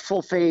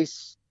 full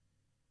face,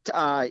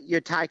 your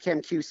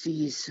TICAM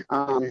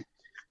QCs,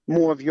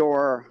 more of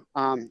your,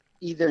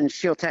 either in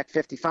Shield Tech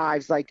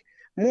 55s, like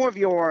more of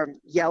your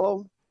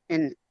yellow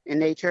in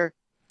nature,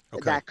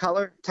 Okay. that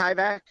color,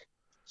 Tyvek.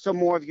 So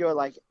more of your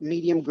like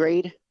medium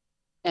grade,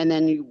 and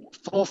then you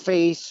full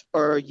face,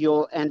 or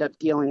you'll end up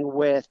dealing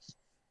with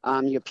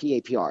your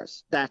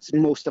PAPRs. That's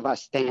most of our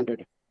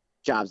standard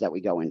jobs that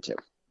we go into.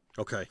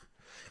 Okay.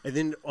 And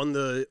then on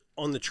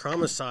the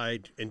trauma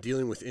side and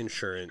dealing with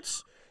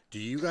insurance, do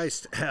you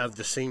guys have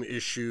the same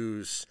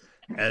issues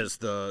as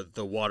the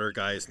water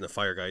guys and the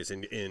fire guys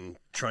in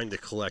trying to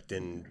collect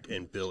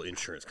and bill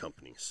insurance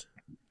companies?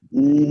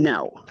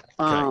 No.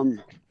 Okay.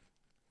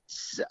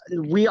 So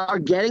we are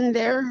getting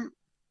there.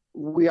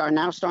 We are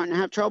now starting to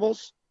have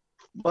troubles,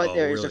 but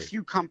there's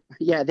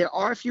really? there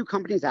are a few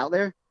companies out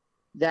there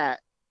that,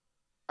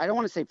 I don't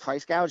want to say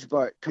price gouge,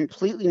 but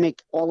completely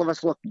make all of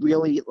us look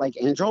really like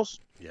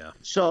angels. Yeah.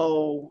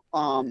 So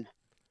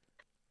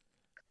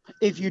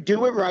if you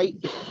do it right,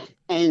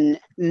 and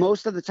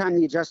most of the time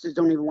the adjusters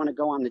don't even want to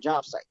go on the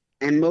job site,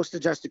 and most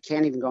adjusters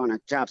can't even go on a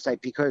job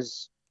site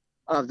because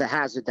of the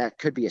hazard that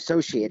could be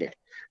associated.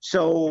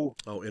 So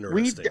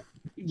interesting.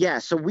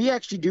 So we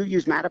actually do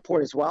use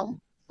Matterport as well.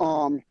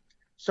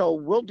 So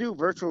we'll do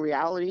virtual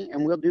reality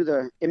and we'll do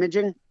the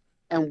imaging,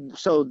 and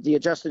so the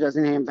adjuster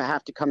doesn't even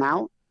have to come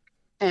out.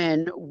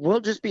 and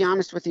we'll just be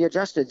honest with the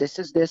adjuster. This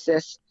is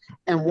this.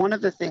 And one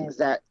of the things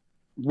that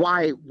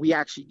why we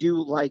actually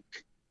do like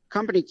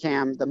company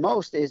cam the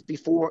most is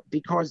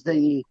because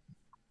the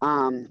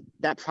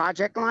that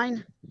project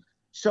line.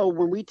 So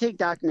when we take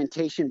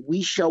documentation,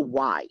 we show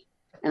why.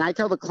 And I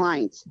tell the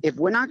clients, if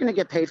we're not going to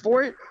get paid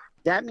for it,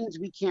 that means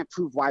we can't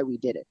prove why we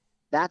did it.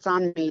 That's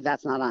on me.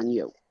 That's not on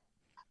you.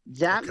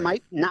 That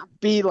might not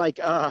be like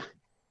a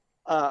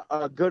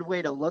good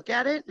way to look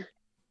at it.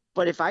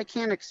 But if I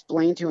can't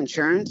explain to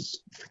insurance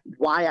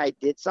why I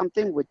did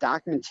something with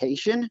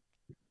documentation,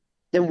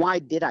 then why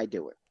did I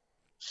do it?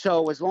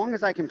 So as long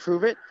as I can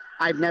prove it,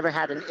 I've never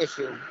had an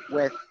issue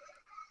with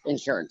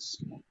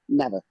insurance.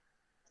 Never.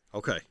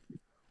 Okay.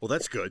 Well,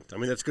 that's good. I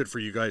mean, that's good for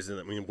you guys. And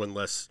I mean, one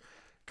less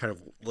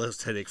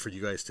headache for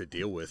you guys to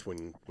deal with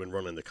when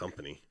running the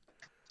company.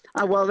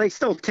 Well, they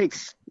still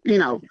takes,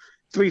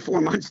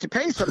 3-4 months to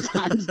pay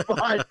sometimes,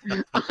 but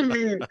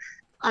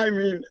I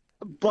mean,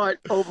 but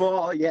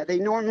overall, yeah, they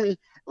normally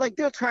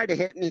they'll try to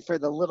hit me for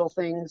the little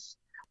things,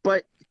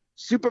 but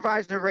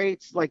supervisor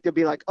rates, they'll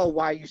be like, oh,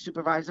 why are you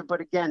supervisor?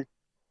 But again,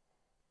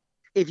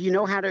 if you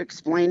know how to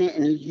explain it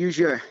and you use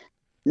your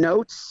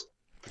notes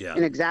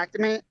and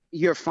Xactimate,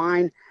 you're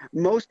fine.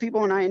 Most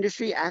people in our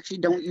industry actually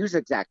don't use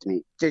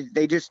Xactimate.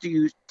 They just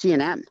use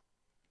T&M.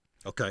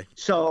 Okay.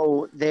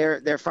 So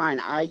they're fine.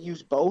 I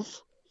use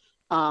both.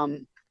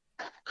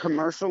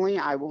 Commercially,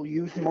 I will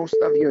use most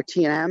of your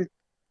T&M,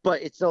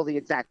 but it's still the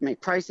Xactimate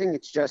pricing.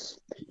 It's just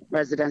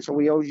residential.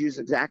 We always use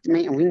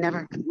Xactimate, and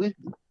we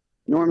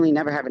normally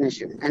never have an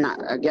issue. And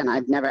again,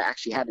 I've never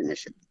actually had an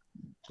issue.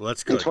 Well,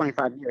 that's good. In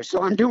 25 years,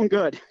 so I'm doing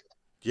good.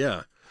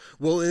 Yeah.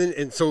 Well,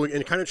 and so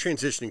kind of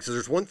transitioning, so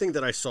there's one thing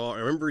that I saw. I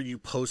remember you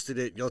posted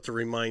it. You'll have to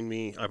remind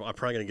me. I'm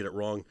probably going to get it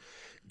wrong.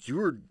 You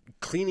were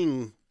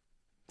cleaning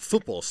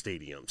football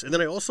stadiums, and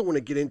then I also want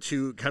to get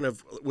into kind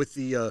of with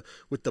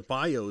the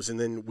bios. And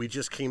then we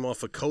just came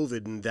off of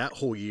COVID, and that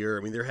whole year,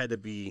 I mean, there had to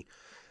be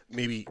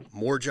maybe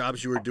more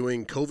jobs you were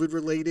doing COVID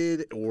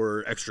related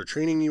or extra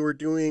training you were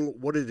doing.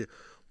 What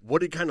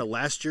did kind of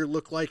last year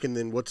look like? And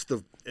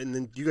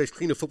then you guys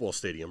clean a football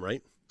stadium,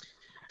 right?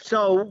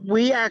 So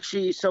we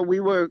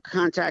were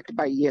contacted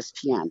by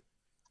ESPN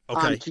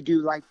to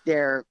do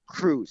their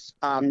crews,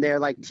 their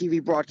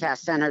TV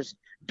broadcast centers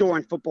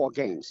during football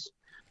games.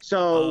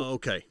 So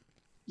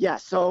yeah,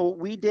 so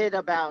we did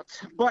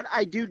but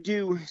I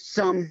do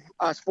some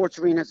sports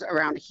arenas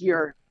around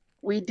here.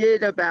 We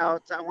did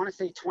about, I want to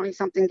say 20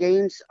 something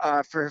games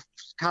for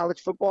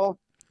college football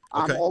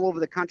all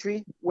over the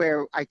country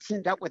where I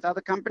teamed up with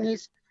other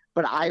companies,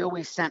 but I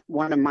always sent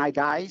one of my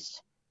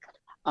guys.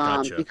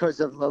 Gotcha. Because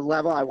of the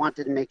level, I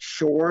wanted to make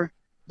sure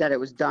that it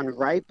was done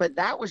right. But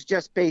that was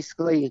just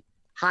basically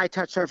high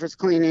touch surface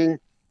cleaning.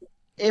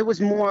 It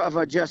was more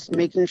of just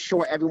making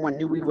sure everyone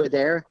knew we were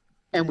there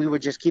and we were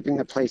just keeping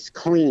the place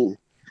clean.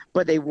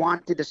 But they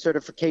wanted the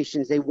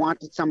certifications. They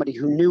wanted somebody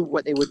who knew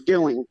what they were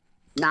doing,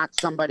 not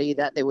somebody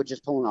that they were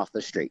just pulling off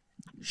the street.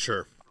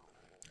 Sure.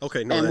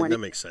 Okay, no, that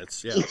makes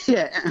sense. Yeah.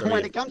 Yeah. And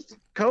when it comes to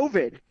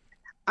COVID,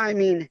 I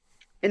mean,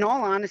 in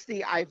all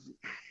honesty, I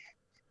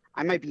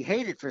might be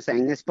hated for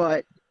saying this,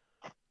 but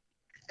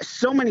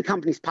so many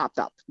companies popped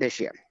up this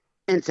year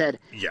and said,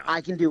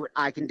 I can do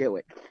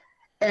it.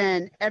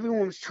 And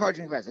everyone was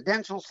charging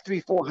residentials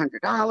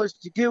 $300-$400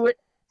 to do it.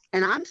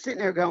 And I'm sitting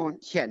there going,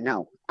 yeah,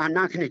 no, I'm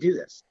not going to do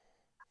this.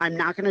 I'm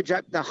not going to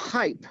jump the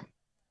hype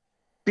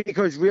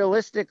because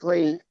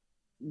realistically,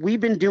 we've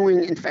been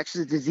doing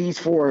infectious disease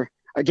for,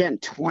 again,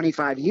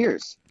 25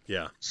 years.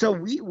 Yeah. So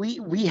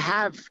we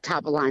have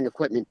top of line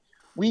equipment.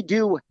 We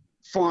do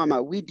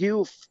pharma, we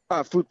do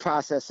food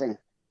processing.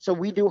 So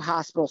we do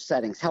hospital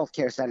settings,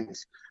 healthcare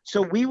settings.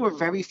 So we were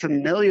very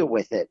familiar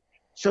with it.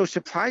 So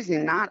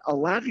surprisingly, not a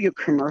lot of your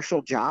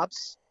commercial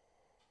jobs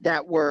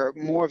that were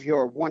more of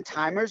your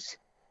one-timers,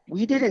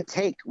 we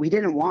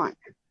didn't want.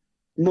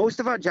 Most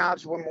of our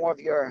jobs were more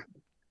of your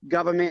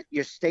government,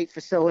 your state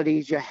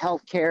facilities, your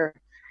healthcare,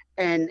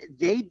 and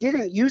they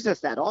didn't use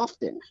us that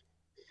often.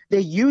 They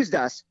used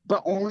us,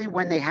 but only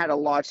when they had a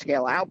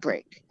large-scale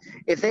outbreak.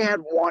 If they had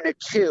one or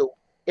two,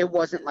 it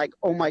wasn't like,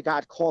 oh, my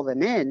God, call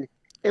them in.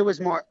 It was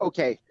more,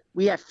 okay,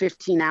 we have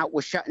 15 out.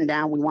 We're shutting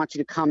down. We want you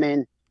to come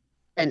in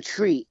and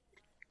treat.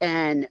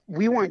 And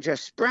we weren't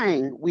just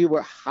spraying. We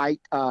were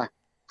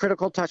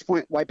critical touch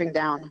point wiping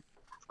down.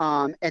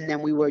 And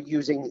then we were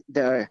using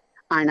the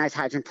ionized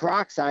hydrogen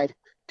peroxide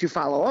to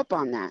follow up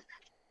on that.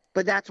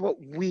 But that's what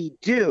we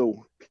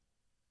do.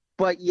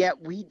 But yet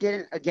we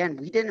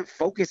didn't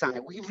focus on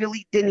it. We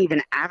really didn't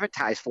even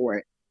advertise for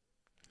it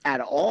at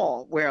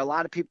all, where a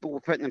lot of people were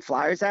putting the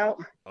flyers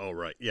out. Oh,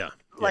 right. Yeah.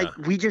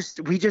 We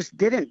just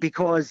didn't,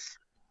 because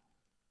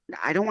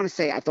I don't want to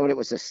say I thought it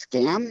was a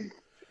scam,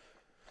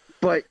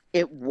 but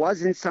it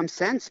was in some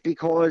sense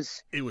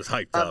because it was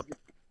hyped up.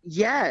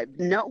 Yeah.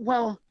 No,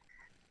 well,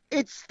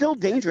 it's still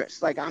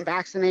dangerous. I'm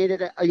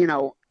vaccinated,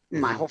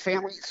 my whole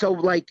family. So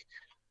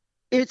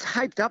it's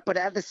hyped up, but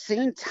at the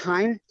same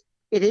time,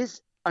 it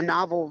is a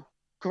novel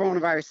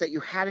coronavirus that you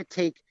had to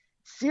take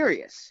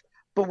serious.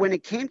 But when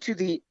it came to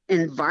the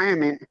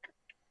environment,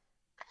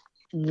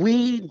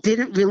 we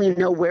didn't really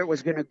know where it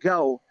was going to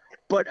go,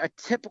 but a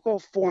typical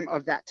form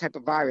of that type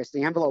of virus,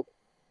 the envelope,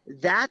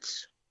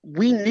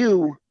 we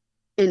knew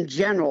in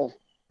general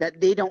that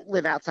they don't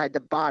live outside the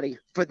body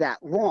for that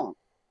long.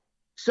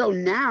 So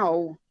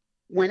now,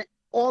 when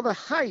all the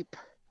hype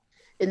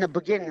in the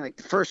beginning, like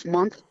the first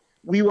month,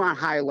 we were on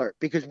high alert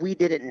because we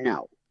didn't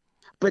know.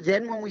 But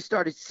then when we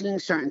started seeing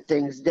certain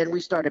things, then we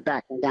started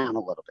backing down a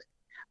little bit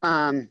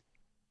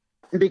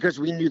because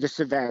we knew the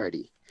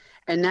severity.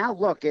 And now,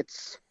 look,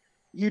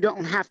 you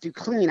don't have to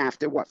clean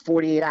after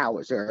 48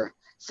 hours or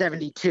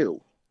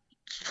 72.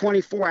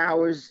 24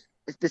 hours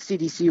is the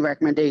CDC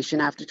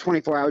recommendation. After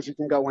 24 hours, you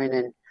can go in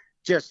and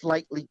just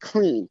lightly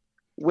clean,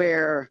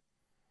 where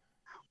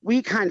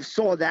we kind of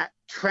saw that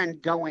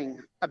trend going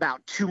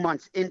about 2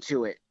 months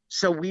into it.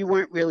 So we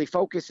weren't really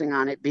focusing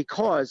on it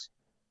because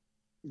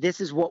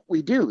this is what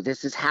we do.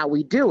 This is how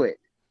we do it.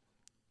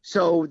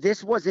 So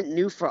this wasn't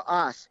new for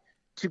us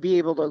to be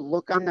able to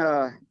look on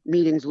the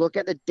meetings, look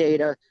at the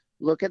data,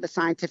 look at the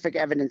scientific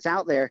evidence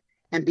out there,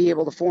 and be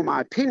able to form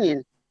our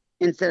opinion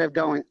instead of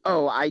going,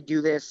 oh, I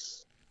do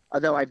this,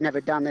 although I've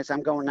never done this.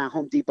 I'm going to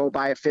Home Depot,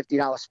 buy a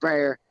 $50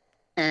 sprayer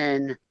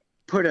and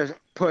put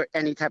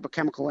any type of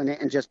chemical in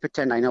it and just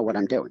pretend I know what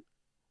I'm doing.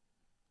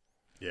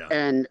 Yeah.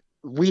 And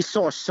we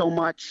saw so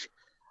much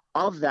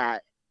of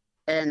that.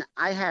 And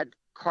I had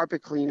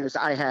carpet cleaners.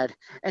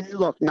 And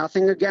look,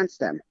 nothing against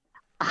them.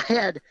 I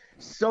had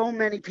so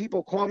many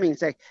people call me and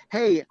say,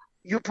 hey,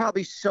 you're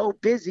probably so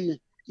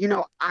busy. You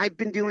know, I've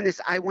been doing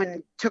this. I went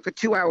and took a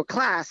 2-hour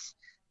class.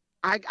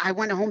 I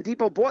went to Home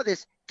Depot, bought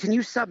this. Can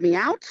you sub me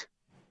out?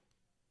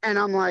 And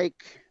I'm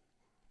like,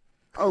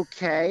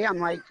 okay. I'm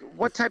like,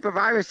 what type of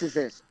virus is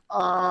this?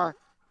 Yeah,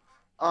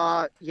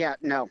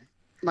 no.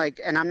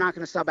 Like, and I'm not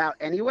going to sub out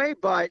anyway,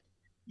 but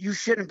you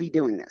shouldn't be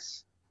doing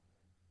this.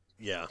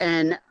 Yeah.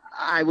 And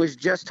I was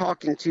just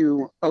talking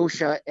to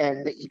OSHA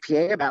and the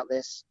EPA about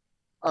this,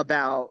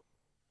 about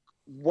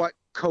what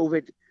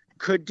COVID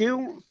could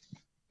do.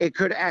 It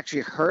could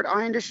actually hurt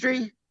our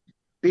industry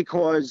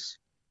because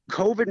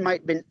COVID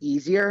might have been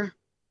easier,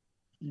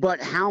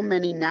 but how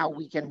many now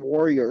weekend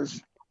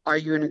warriors are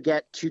you going to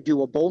get to do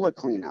Ebola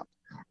cleanup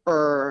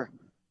or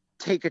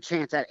take a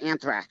chance at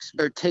anthrax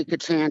or take a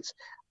chance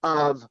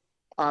of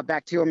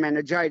bacterial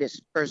meningitis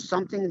or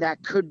something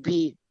that could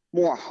be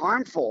more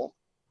harmful,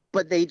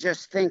 but they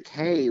just think,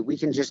 hey, we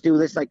can just do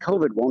this like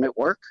COVID, won't it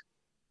work?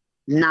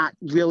 Not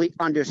really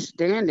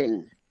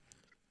understanding.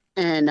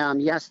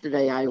 And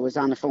yesterday I was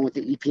on the phone with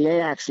the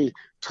EPA actually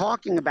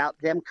talking about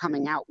them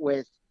coming out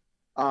with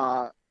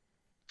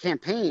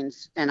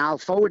campaigns, and I'll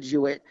forward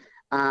you it.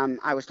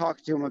 I was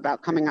talking to them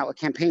about coming out with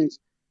campaigns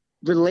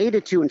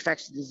related to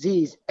infectious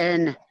disease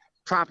and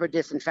proper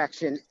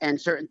disinfection and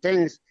certain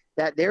things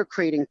that they're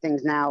creating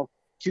things now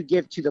to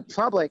give to the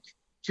public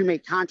to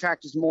make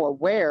contractors more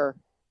aware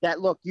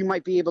that, look, you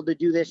might be able to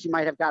do this, you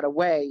might have got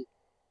away,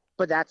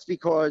 but that's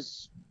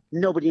because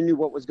nobody knew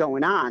what was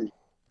going on.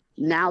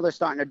 Now they're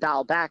starting to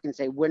dial back and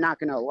say, we're not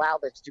going to allow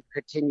this to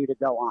continue to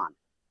go on.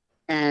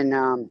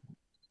 And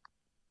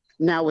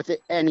now with the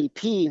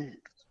NEP,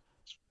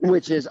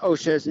 which is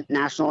OSHA's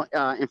National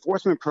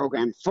Enforcement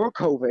Program for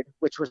COVID,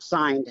 which was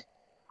signed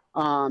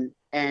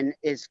and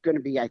is going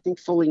to be, I think,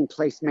 fully in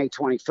place May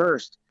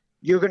 21st,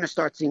 you're going to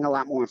start seeing a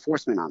lot more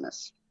enforcement on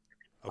this.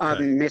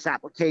 Okay.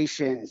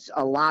 Misapplications,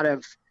 a lot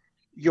of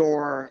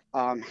your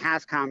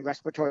HAZCOM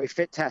respiratory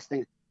fit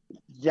testing.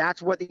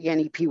 That's what the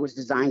NEP was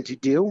designed to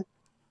do.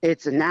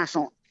 It's a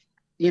national,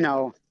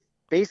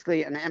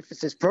 basically an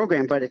emphasis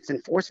program, but it's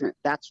enforcement.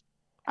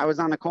 I was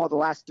on a call the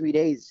last 3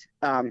 days,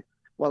 a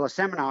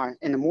seminar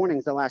in the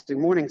mornings, the last 3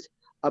 mornings,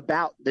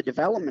 about the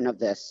development of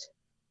this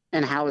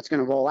and how it's going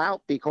to roll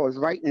out, because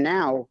right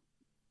now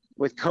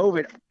with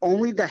COVID,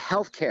 only the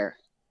healthcare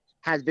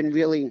has been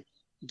really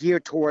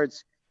geared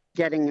towards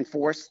getting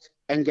enforced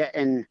and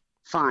getting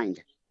fined.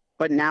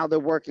 But now they're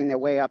working their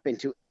way up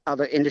into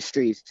other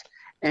industries.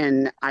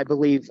 And I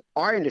believe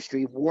our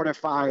industry, water,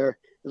 fire,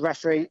 the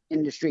restaurant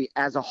industry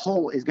as a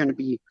whole, is going to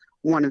be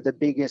one of the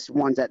biggest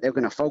ones that they're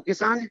going to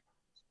focus on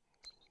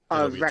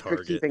of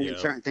record keeping and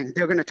certain things.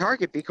 They're going to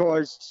target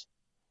because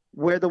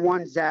we're the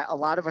ones that a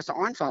lot of us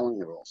aren't following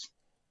the rules.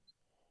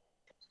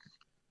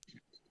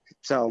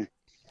 So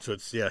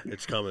it's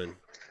coming.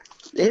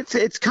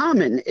 It's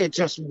coming. It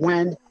just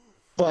when,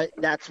 but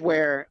that's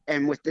where,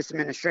 and with this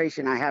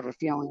administration, I have a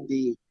feeling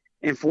the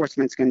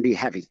enforcement's going to be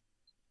heavy.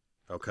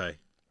 Okay.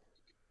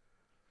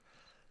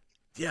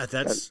 Yeah,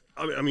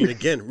 I mean,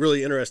 again,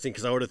 really interesting,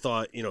 because I would have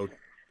thought,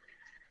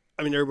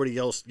 everybody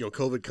else,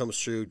 COVID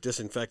comes through,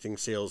 disinfecting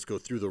sales go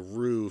through the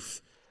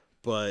roof,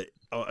 but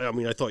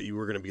I thought you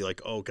were going to be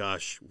like, oh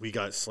gosh, we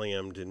got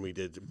slammed and we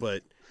did,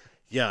 but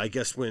yeah, I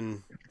guess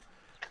when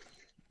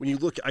you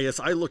look,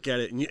 I look at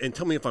it, and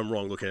tell me if I'm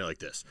wrong looking at it like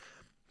this,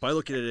 but I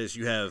look at it as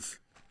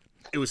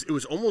it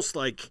was almost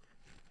like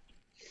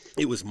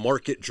it was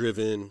market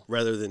driven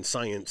rather than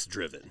science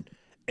driven,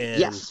 and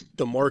yes.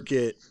 The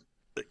market,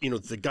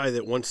 the guy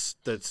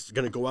that's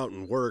going to go out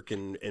and work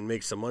and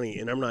make some money,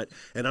 and I'm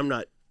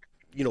not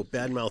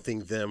bad mouthing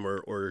them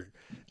or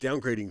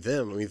downgrading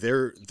them. I mean,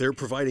 they're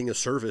providing a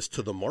service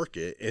to the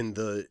market, and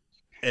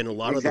a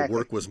lot of the Exactly.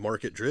 work was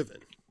market driven.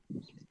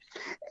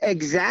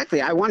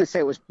 Exactly. I want to say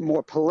it was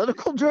more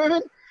political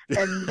driven,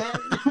 and then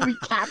we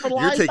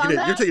capitalized on You're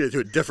that. taking it to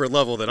a different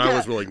level than I Yeah,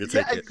 was willing to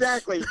yeah, take it.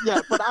 exactly.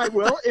 Yeah, but I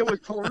will. It was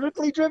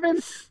politically driven,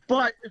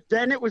 but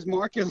then it was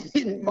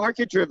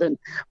market driven,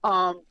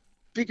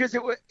 because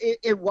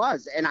it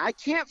was, and I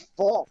can't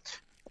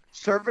fault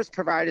service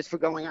providers for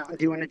going out and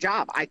doing a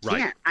job. I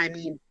Right.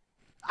 can't.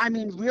 I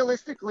mean,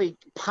 realistically,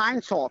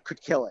 pine salt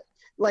could kill it.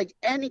 Like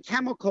any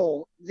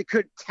chemical that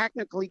could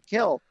technically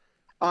kill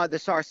the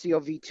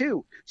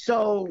SARS-CoV-2.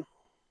 So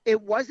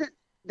it wasn't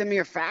the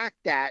mere fact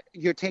that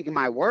you're taking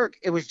my work.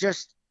 It was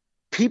just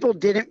people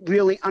didn't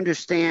really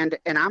understand,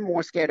 and I'm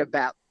more scared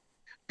about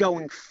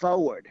going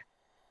forward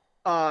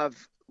of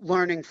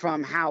learning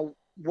from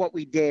what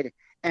we did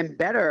and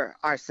better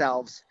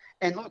ourselves.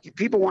 And look, if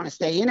people want to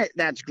stay in it,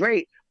 that's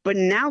great. But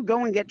now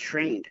go and get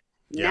trained.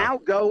 Yeah. Now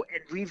go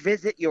and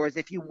revisit yours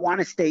if you want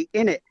to stay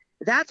in it.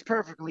 That's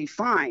perfectly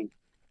fine.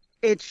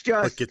 It's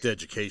But just, get the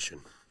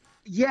education.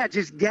 yeah,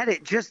 just get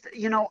it. Just,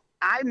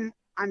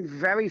 I'm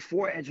very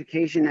for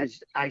education,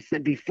 as I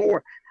said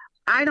before.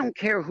 I don't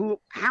care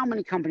how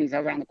many companies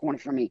are around the corner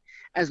from me,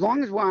 as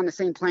long as we're on the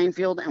same playing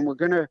field and we're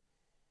gonna,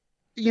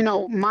 Yeah.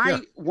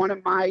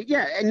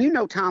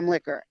 and Tom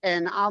Licker,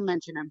 and I'll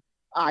mention him,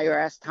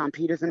 IRS, Tom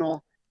Peters, and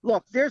all.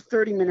 Look, they're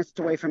 30 minutes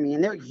away from me,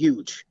 and they're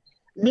huge.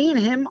 Me and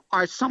him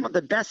are some of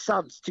the best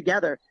subs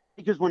together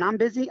because when I'm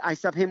busy, I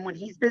sub him. When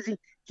he's busy,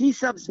 he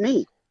subs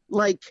me.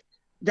 Like,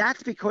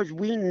 that's because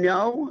we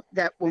know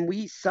that when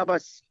we sub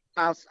us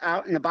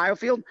out in the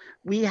biofield,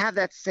 we have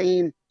that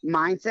same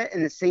mindset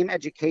and the same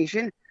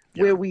education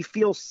where we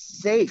feel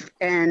safe.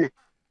 And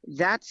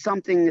that's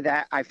something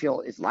that I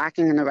feel is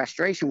lacking in the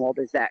restoration world,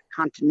 is that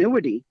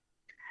continuity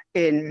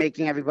in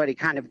making everybody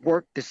kind of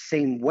work the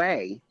same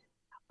way.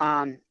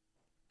 I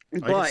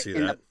can see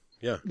that.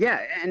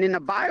 And in the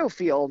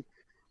biofield,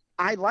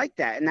 I like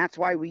that. And that's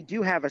why we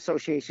do have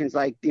associations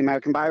like the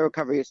American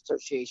Biorecovery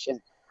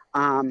Association,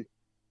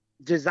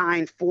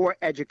 designed for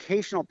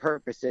educational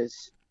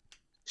purposes,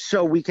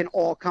 so we can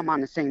all come on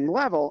the same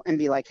level and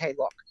be like, hey,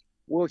 look,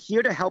 we're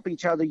here to help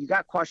each other. You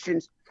got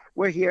questions,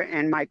 we're here.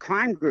 And my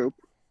crime group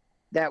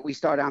that we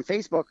started on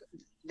Facebook,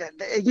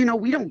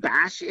 we don't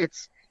bash.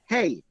 It's,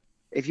 hey,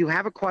 if you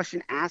have a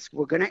question, ask.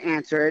 We're going to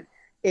answer it.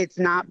 It's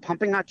not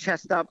pumping our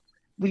chest up.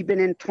 We've been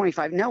in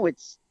 25. No,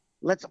 it's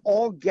let's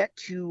all get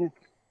to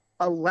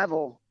a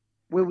level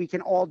where we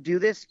can all do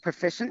this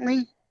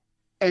proficiently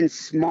and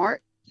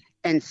smart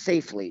and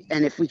safely.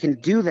 And if we can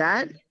do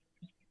that,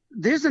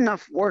 there's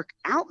enough work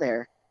out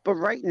there. But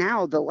right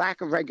now, the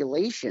lack of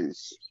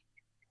regulations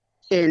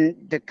in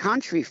the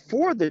country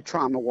for the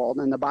trauma world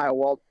and the bio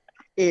world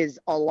is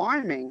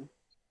alarming.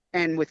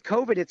 And with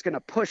COVID, it's going to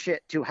push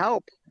it to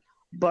help.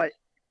 But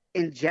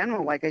in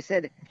general, like I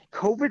said,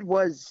 COVID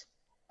was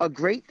a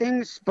great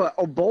thing, but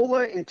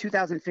Ebola in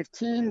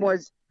 2015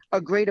 was a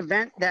great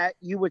event that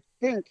you would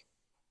think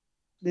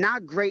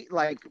not great,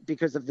 like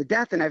because of the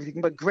death and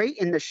everything, but great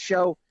in the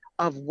show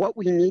of what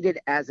we needed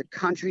as a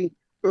country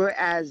or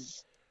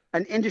as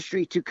an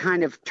industry to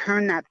kind of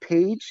turn that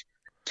page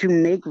to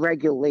make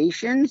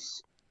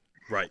regulations.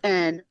 Right.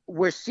 And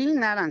we're seeing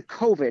that on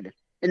COVID.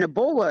 In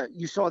Ebola,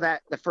 you saw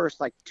that the first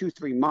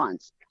 2-3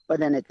 months,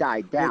 but then it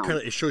died down. Well,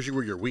 it shows you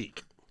where you're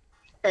weak.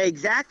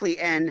 Exactly.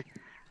 And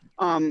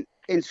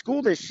in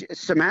school this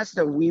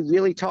semester, we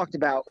really talked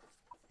about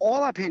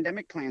all our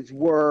pandemic plans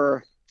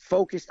were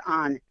focused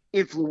on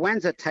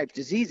influenza type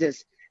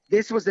diseases.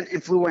 This was an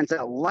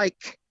influenza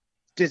like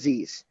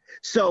disease.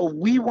 So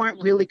we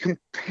weren't really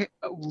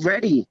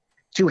ready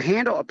to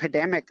handle a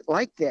pandemic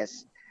like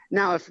this.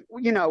 Now, if,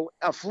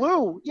 a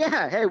flu,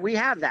 yeah, hey, we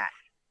have that.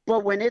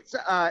 But when it's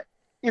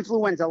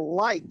influenza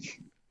like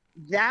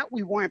that,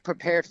 we weren't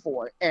prepared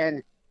for.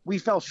 And we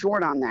fell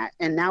short on that.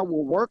 And now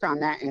we'll work on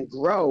that and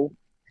grow.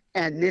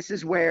 And this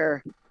is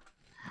where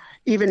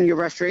even your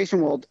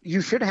restoration world,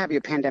 you should have your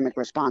pandemic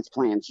response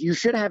plans. You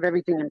should have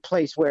everything in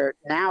place where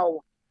now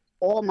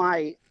all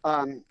our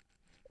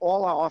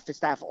office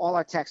staff, all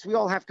our techs, we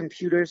all have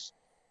computers.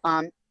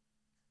 And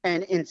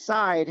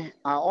inside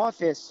our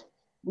office,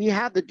 we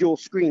have the dual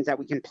screens that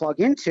we can plug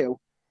into,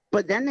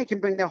 but then they can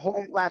bring their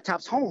home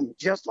laptops home,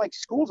 just like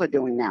schools are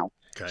doing now.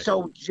 Okay.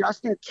 So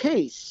just in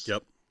case,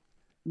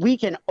 we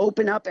can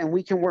open up and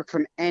we can work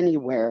from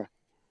anywhere.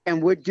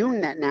 And we're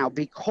doing that now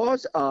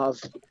because of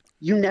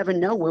you never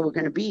know where we're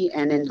going to be.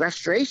 And in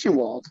restoration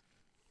world,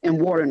 in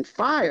water and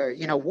fire,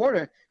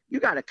 water, you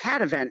got a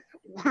cat event.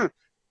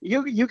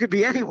 You could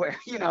be anywhere,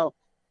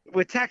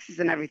 with Texas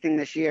and everything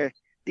this year.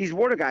 These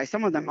water guys,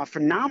 some of them are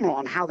phenomenal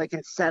on how they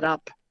can set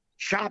up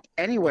shop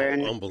anywhere.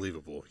 And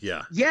unbelievable.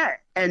 Yeah. Yeah.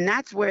 And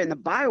that's where in the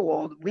bio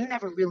world, we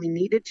never really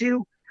needed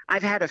to.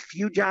 I've had a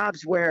few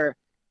jobs where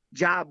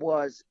job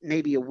was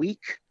maybe a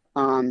week.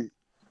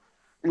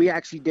 We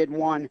actually did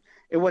one.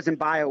 It wasn't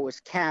bio, it was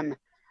chem,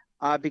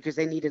 because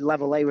they needed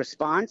level A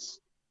response.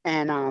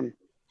 And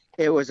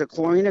It was a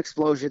chlorine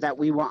exposure that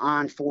we were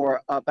on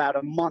for about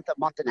a month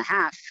and a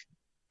half,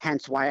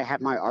 hence why I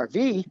had my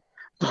RV.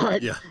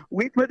 But Yeah.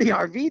 we put the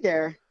RV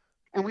there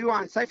and we were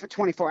on site for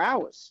 24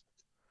 hours.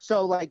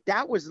 So, like,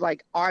 that was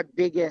like our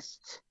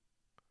biggest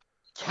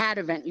cat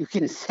event, you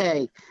can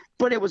say.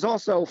 But it was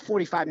also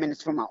 45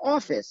 minutes from our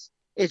office.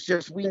 It's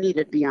just we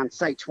needed to be on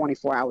site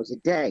 24 hours a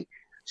day.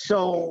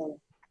 So,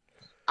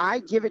 I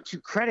give it to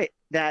credit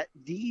that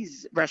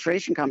these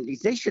restoration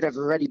companies, they should have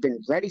already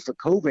been ready for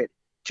COVID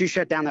to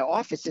shut down their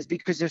offices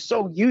because they're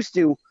so used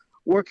to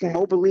working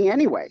mobilely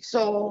anyway.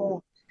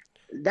 So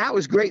that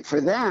was great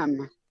for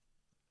them.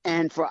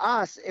 And for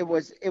us, it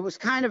was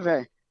kind of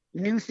a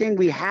new thing.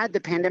 We had the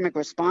pandemic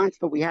response,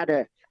 but we had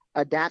to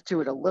adapt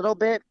to it a little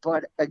bit.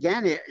 But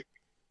again,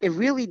 it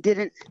really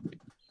didn't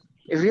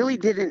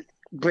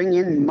bring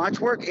in much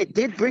work. It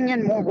did bring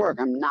in more work,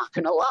 I'm not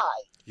gonna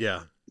lie.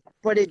 Yeah.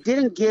 But it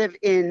didn't give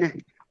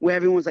in where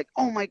everyone's like,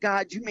 oh my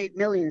God, you made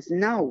millions.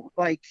 No,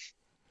 like,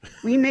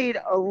 we made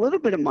a little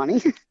bit of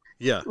money.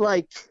 Yeah.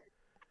 Like,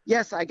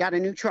 yes, I got a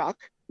new truck,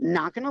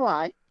 not gonna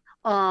lie.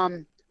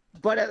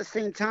 But at the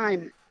same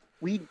time,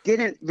 we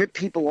didn't rip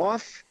people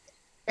off,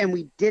 and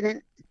we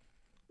didn't,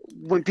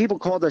 when people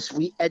called us,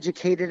 we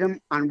educated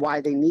them on why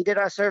they needed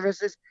our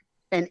services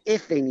and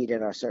if they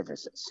needed our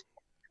services.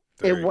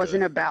 Very It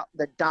wasn't good. about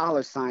the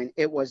dollar sign.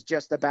 It was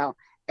just about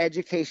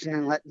education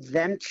and let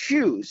them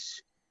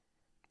choose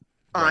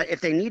Right.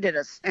 if they needed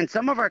us. And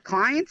some of our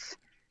clients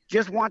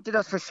just wanted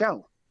us for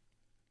show.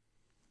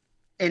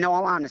 In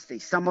all honesty,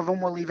 some of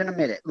them will even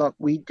admit it. Look,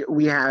 we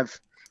have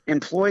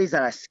employees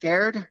that are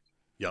scared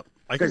Yep.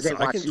 because they I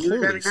watch can the news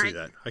totally every see night.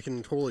 that. I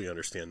can totally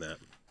understand that.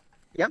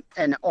 Yep.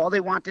 And all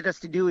they wanted us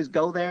to do is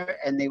go there,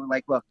 and they were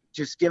like, look,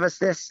 just give us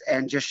this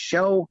and just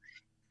show.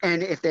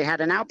 And if they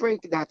had an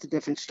outbreak, that's a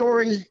different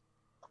story.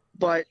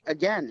 But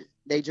again,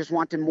 they just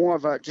wanted more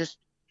of a just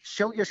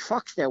show your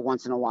trucks there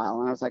once in a while.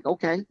 And I was like,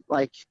 okay,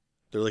 like,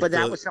 They're like but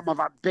that was some of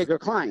our bigger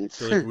clients.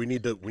 they're like we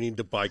need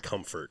to buy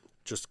comfort.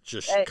 Just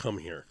Eh, come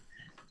here.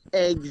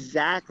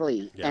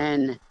 exactly. Yeah.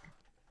 And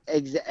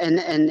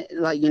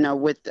like,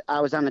 with I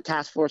was on the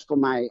task force for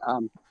my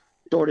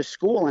daughter's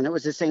school, and it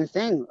was the same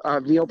thing,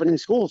 reopening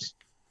schools.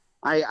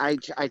 I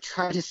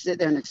try to sit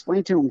there and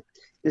explain to them,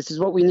 this is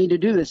what we need to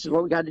do, this is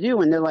what we got to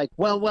do, and they're like,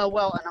 well,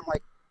 and I'm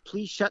like,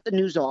 please shut the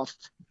news off,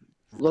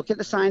 look at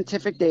the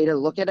scientific data,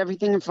 look at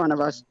everything in front of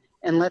us,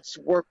 and let's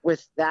work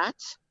with that,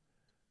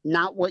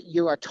 not what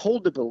you are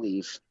told to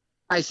believe.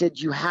 I said,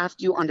 you have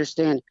to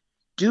understand,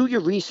 do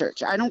your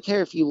research. I don't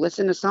care if you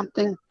listen to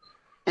something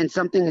and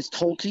something is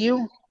told to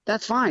you,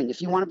 that's fine.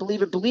 If you want to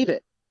believe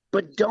it.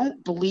 But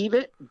don't believe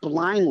it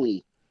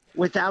blindly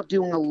without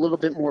doing a little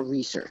bit more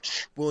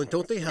research. Well, and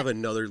don't they have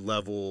another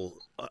level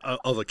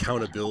of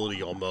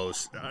accountability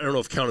almost? I don't know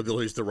if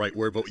accountability is the right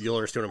word, but you'll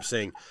understand what I'm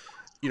saying.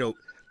 You know,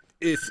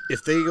 if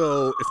they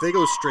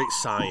go straight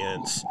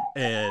science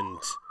and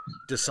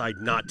decide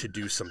not to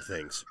do some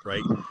things,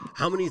 right?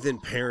 How many then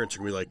parents are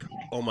gonna be like,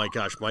 oh my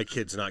gosh, my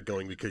kid's not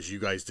going because you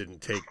guys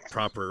didn't take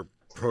proper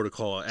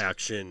protocol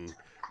action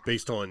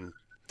based on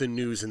the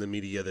news and the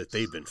media that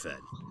they've been fed.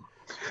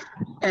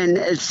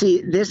 And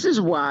see, this is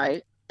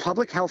why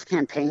public health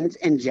campaigns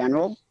in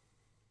general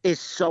is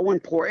so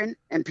important,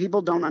 and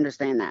people don't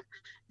understand that.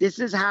 This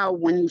is how,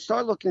 when you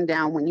start looking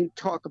down, when you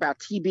talk about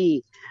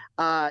TB,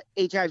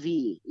 HIV,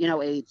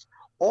 AIDS,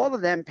 all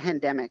of them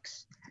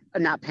pandemics,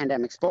 not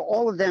pandemics, but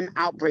all of them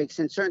outbreaks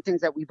and certain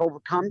things that we've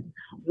overcome.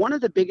 One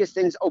of the biggest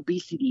things,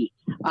 obesity,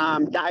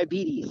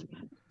 diabetes,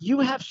 you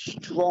have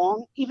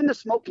strong, even the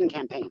smoking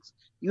campaigns,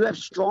 you have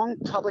strong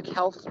public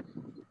health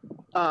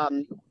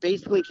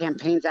basically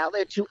campaigns out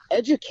there to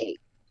educate.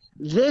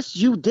 This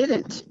you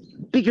didn't,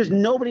 because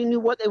nobody knew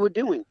what they were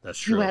doing. That's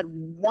true. You had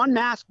one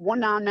mask, one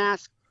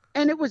non-mask,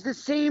 and it was the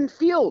same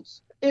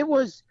fields. It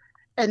was,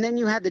 and then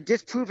you had the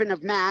disproven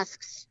of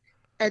masks,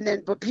 and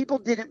then, but people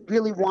didn't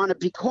really want it,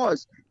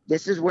 because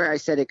this is where I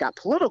said it got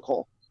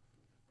political.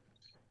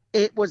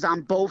 It was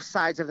on both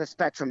sides of the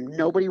spectrum.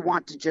 Nobody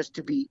wanted just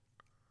to be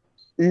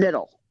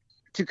middle,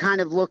 to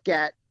kind of look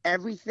at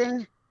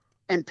everything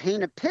and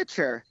paint a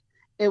picture.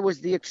 It was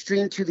the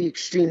extreme to the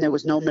extreme. There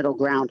was no middle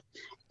ground.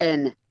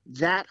 And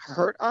that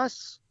hurt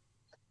us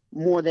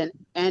more than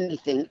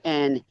anything.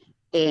 And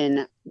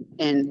in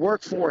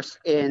workforce,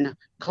 in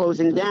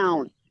closing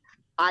down,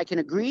 I can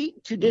agree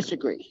to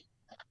disagree.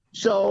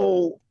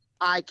 So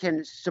I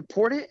can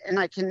support it and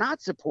I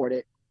cannot support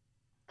it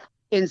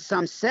in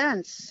some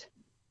sense,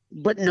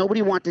 but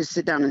nobody wanted to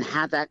sit down and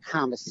have that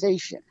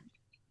conversation.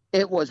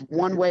 It was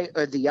one way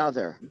or the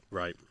other.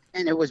 Right.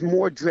 And it was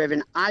more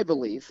driven, I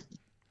believe,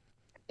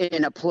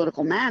 in a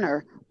political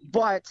manner.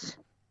 But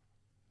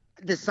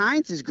the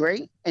science is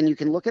great, and you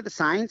can look at the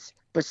science,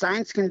 but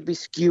science can be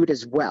skewed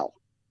as well.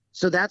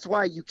 So that's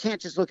why you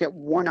can't just look at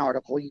one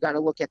article. You got to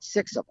look at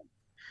 6 of them.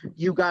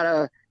 You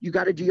gotta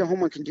do your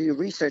homework and do your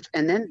research,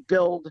 and then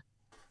build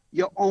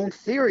your own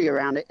theory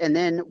around it, and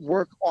then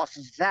work off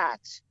of that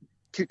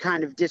to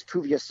kind of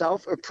disprove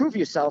yourself or prove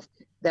yourself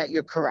that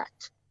you're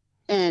correct.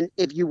 And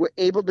if you were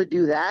able to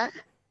do that,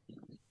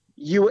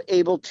 you were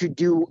able to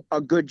do a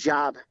good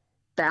job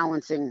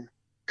balancing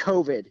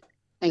COVID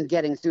and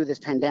getting through this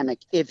pandemic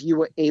if you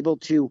were able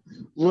to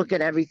look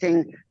at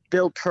everything,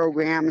 build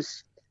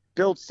programs,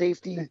 build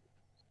safety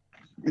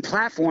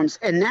platforms.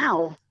 And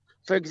now,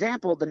 for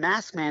example, the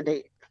mask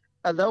mandate,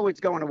 although it's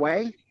going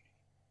away,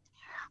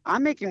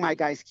 I'm making my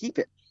guys keep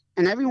it.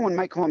 And everyone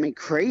might call me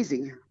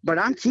crazy, but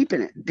I'm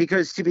keeping it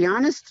because, to be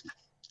honest,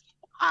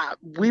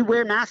 we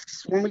wear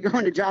masks when we go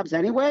into jobs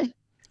anyway.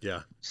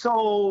 Yeah.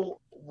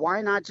 So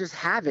why not just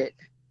have it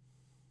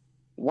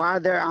while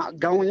they're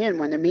going in,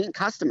 when they're meeting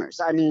customers?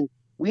 I mean,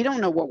 we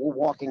don't know what we're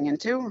walking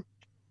into.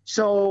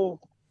 So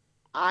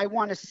I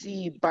want to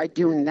see, by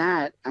doing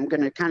that, I'm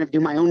going to kind of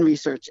do my own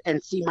research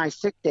and see my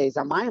sick days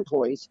on my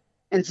employees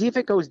and see if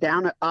it goes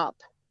down or up,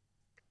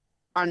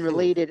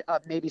 unrelated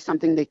of maybe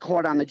something they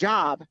caught on the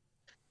job.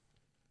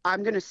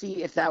 I'm going to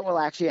see if that will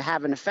actually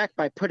have an effect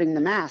by putting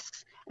the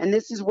masks. And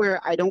this is where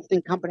I don't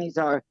think companies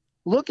are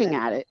looking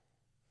at it.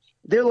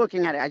 They're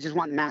looking at it, I just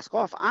want the mask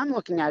off. I'm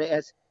looking at it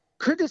as,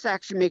 could this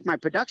actually make my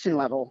production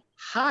level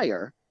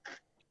higher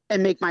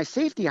and make my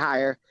safety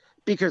higher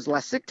because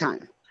less sick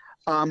time,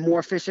 more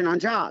efficient on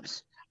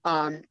jobs?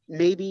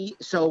 Maybe,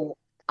 so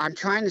I'm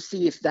trying to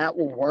see if that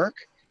will work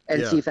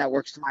and see if that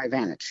works to my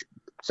advantage.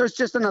 So it's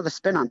just another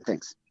spin on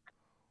things.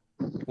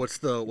 What's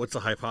the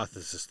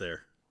hypothesis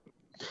there?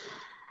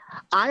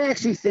 I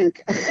actually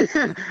think,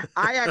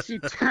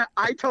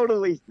 I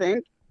totally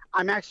think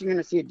I'm actually going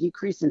to see a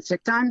decrease in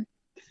sick time.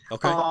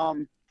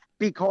 Okay.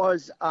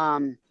 Because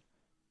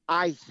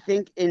I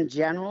think in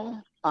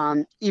general,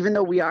 even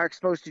though we are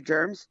exposed to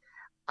germs,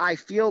 I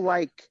feel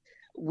like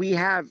we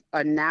have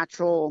a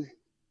natural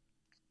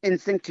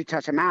instinct to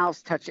touch a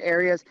mouse, touch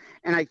areas.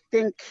 And I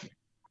think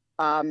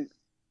by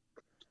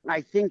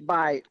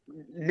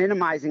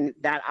minimizing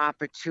that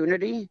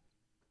opportunity,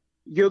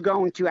 you're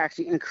going to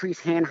actually increase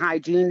hand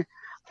hygiene.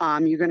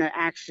 You're going to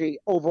actually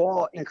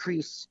overall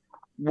increase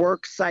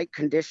work site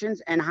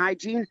conditions and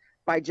hygiene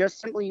by just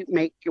simply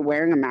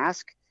wearing a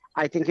mask.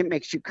 I think it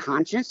makes you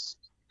conscious,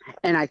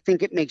 and I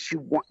think it makes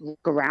you look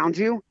around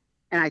you.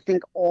 And I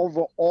think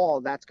overall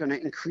that's going to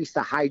increase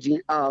the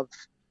hygiene of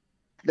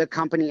the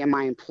company and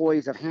my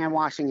employees, of hand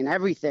washing and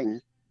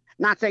everything.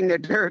 Not saying they're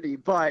dirty,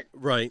 but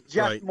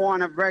just more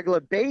on a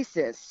regular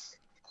basis.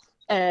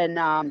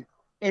 And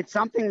it's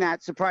something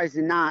that,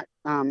 surprisingly not,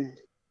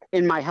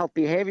 in my health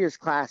behaviors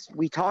class,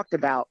 we talked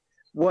about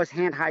was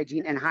hand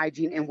hygiene and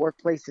hygiene in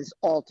workplaces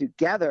all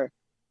together,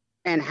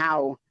 and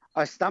how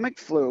a stomach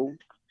flu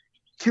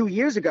 2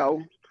 years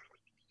ago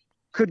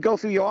could go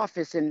through your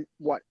office in,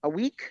 a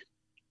week?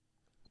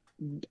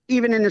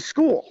 Even in the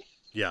school.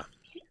 Yeah.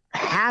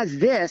 Has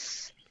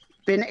this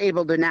been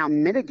able to now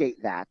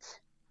mitigate that?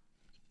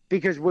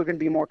 Because we're going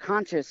to be more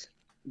conscious,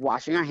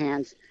 washing our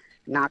hands,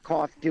 not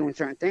cough, doing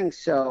certain things.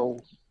 So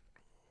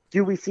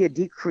do we see a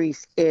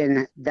decrease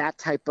in that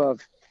type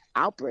of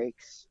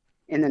outbreaks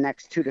in the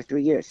next 2 to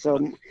 3 years? So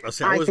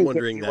I was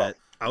wondering that.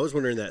 I was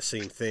wondering that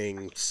same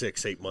thing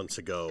 6-8 months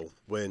ago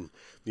when,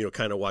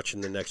 kind of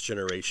watching the next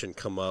generation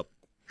come up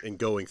and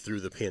going through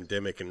the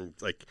pandemic, and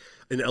like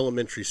an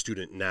elementary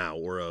student now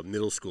or a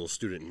middle school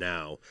student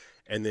now.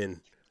 And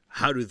then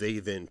how do they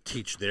then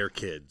teach their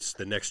kids,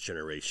 the next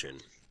generation,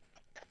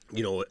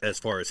 as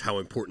far as how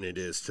important it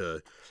is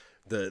to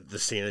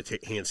the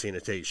hand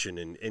sanitation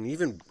and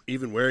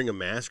even wearing a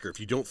mask, or if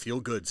you don't feel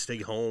good, stay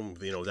home,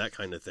 that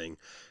kind of thing.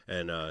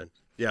 And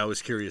I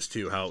was curious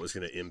too how it was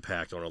going to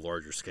impact on a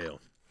larger scale.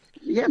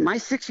 Yeah, my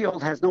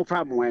 6-year-old has no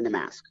problem wearing a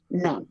mask.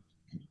 None.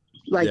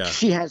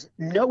 She has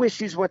no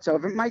issues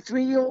whatsoever. My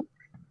 3-year-old,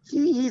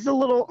 he's a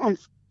little,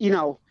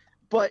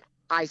 but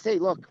I say,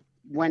 look,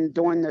 when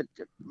during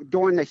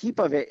the heap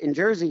of it in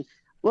Jersey,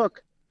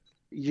 look,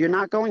 you're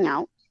not going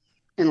out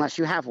unless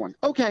you have one.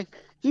 Okay,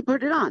 he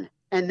put it on.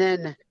 And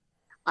then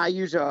I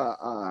use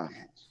a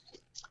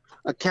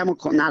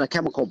chemical, not a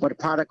chemical, but a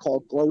product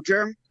called Glow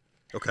Germ.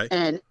 Okay.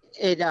 And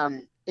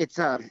it's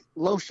a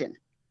lotion,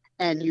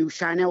 and you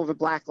shine it over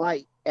black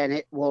light and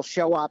it will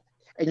show up,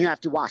 and you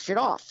have to wash it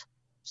off.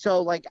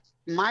 So like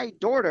my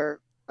daughter,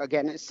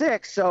 again, is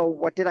 6. So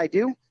what did I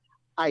do?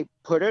 I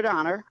put it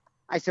on her.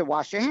 I said,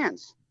 wash your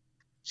hands.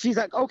 She's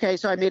like, okay.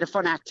 So I made a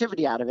fun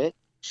activity out of it.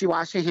 She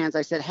washed her hands.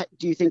 I said, hey,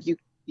 do you think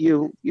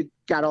you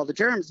got all the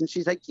germs? And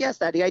she's like, yes,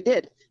 Daddy, I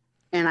did.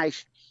 And I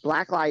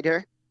black light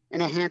her,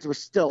 and her hands were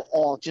still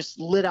all just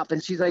lit up.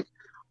 And she's like,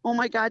 oh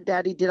my God,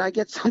 Daddy, did I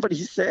get somebody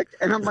sick?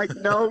 And I'm like,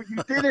 no,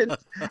 you didn't.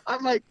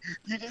 I'm like,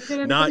 you didn't get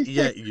anybody Not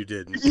yet, sick. you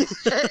didn't.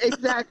 Yeah,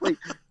 exactly.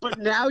 But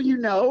now you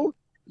know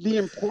the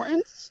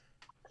importance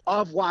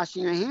of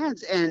washing your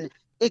hands. And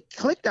it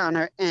clicked on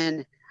her.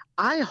 And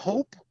I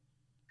hope,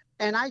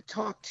 and I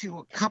talked to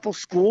a couple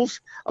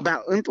schools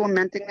about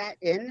implementing that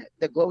in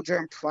the Glow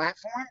Germ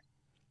platform,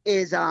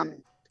 is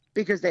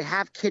because they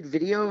have kid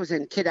videos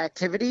and kid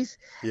activities.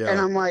 Yeah. And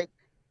I'm like,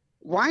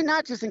 why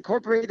not just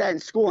incorporate that in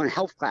school and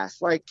health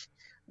class? Like,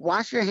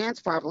 wash your hands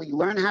properly,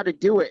 learn how to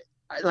do it.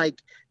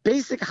 Like,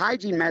 basic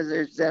hygiene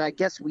measures that I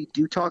guess we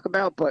do talk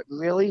about, but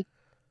really,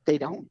 they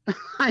don't.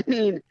 I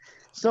mean,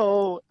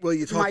 so. Well,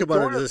 you talk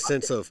about it in the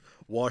sense of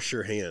wash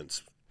your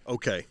hands.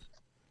 Okay.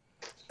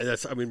 And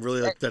that's, I mean,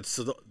 really, like, that's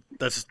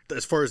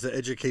as far as the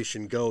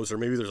education goes, or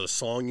maybe there's a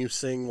song you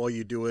sing while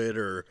you do it,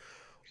 or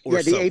Yeah,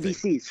 the something.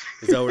 ABCs.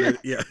 Is that what it?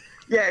 Yeah.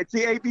 Yeah, it's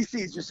the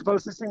ABCs. You're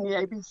supposed to sing the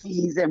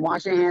ABCs and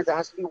wash your hands. It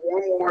has to be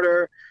warm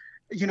water,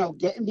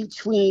 get in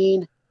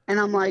between. And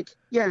I'm like,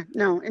 yeah,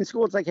 no, in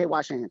school it's like, hey,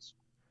 wash your hands.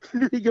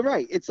 You're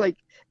right. It's like,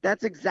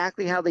 that's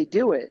exactly how they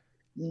do it.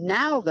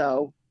 Now,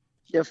 though,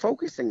 they're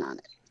focusing on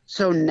it.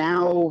 So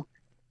now,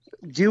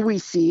 do we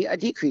see a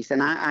decrease?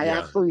 And I Yeah.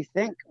 absolutely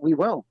think we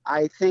will.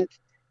 I think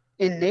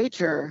in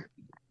nature,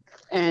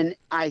 and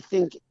I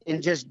think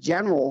in just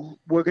general,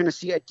 we're going to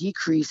see a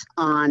decrease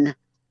on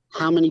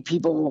how many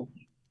people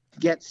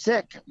get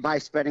sick by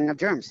spreading of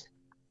germs.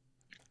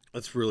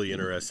 That's really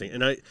interesting,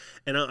 and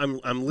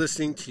I'm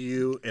listening to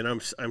you, and I'm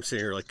sitting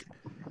here like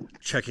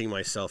checking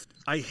myself.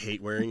 I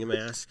hate wearing a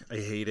mask. I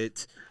hate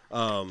it.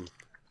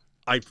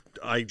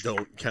 I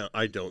don't count.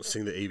 I don't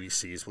sing the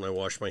ABCs when I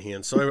wash my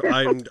hands. So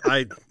I'm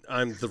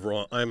the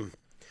wrong.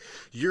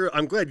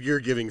 I'm glad you're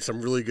giving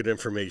some really good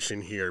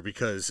information here,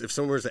 because if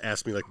someone was to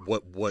ask me like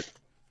what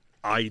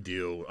I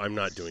do, I'm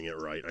not doing it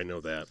right. I know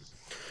that.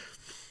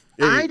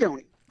 I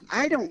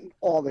don't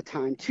all the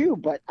time too,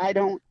 but I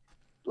don't,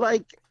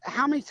 like,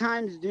 how many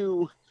times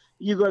do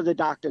you go to the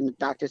doctor and the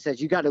doctor says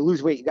you got to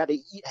lose weight, you got to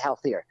eat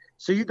healthier.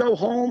 So you go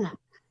home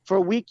for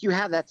a week, you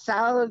have that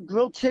salad,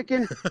 grilled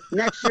chicken.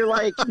 Next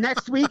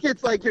week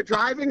it's like you're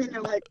driving and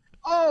you're like,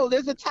 oh,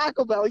 there's a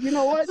Taco Bell. You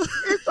know what?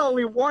 It's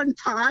only one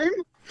time.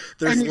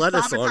 There's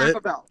lettuce on it.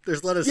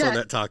 There's lettuce on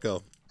that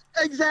taco.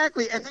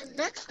 Exactly. And then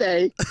next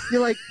day,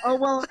 you're like, oh,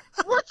 well,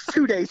 what's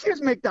 2 days?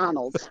 Here's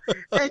McDonald's.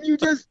 And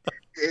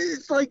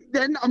it's like,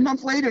 then a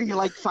month later, you're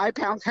like 5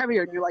 pounds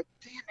heavier, and you're like,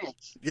 damn it.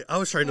 Yeah, I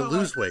was trying to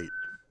lose weight.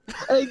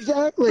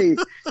 Exactly.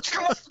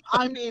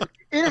 I mean,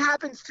 it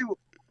happens to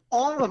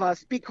all of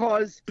us,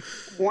 because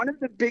one of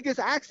the biggest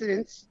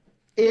accidents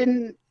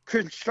in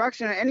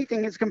construction or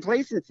anything is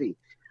complacency.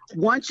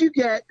 Once you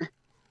get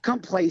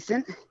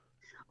complacent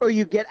or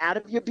you get out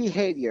of your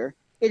behavior,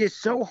 it is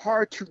so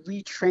hard to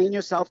retrain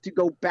yourself to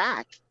go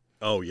back.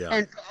 Oh, yeah.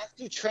 And for us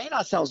to train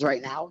ourselves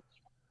right now,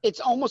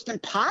 it's almost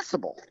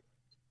impossible.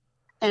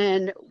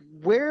 And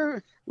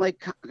we're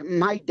like,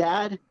 my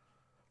dad,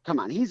 come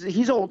on,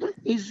 he's older.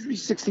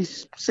 He's 60,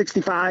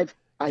 65,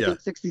 I think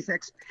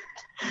 66.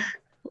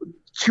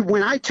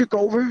 When I took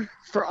over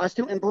for us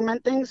to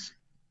implement things,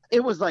 it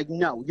was like,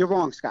 no, you're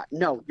wrong, Scott.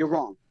 No, you're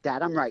wrong.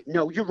 Dad, I'm right.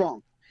 No, you're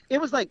wrong. It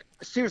was like,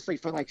 seriously,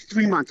 for like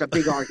 3 months, a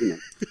big argument.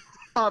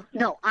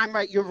 No, I'm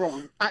right, you're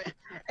wrong.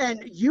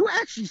 And you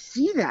actually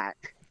see that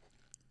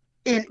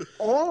in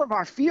all of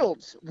our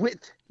fields, with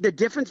the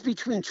difference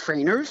between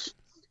trainers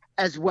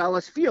as well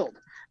as field.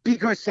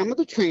 Because some of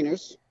the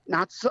trainers,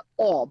 not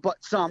all, but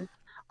some,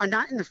 are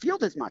not in the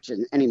field as much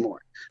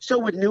anymore. So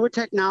with newer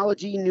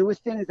technology, newer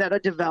things that are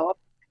developed,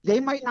 they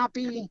might not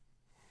be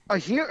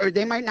here, or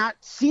they might not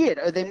see it,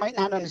 or they might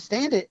not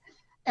understand it.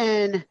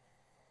 And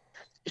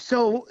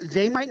so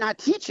they might not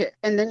teach it.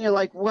 And then you're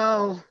like,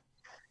 well,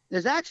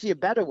 there's actually a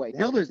better way.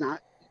 No, there's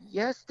not.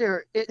 Yes,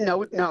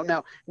 no.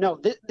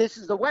 This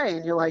is the way.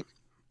 And you're like,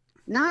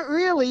 not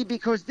really,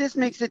 because this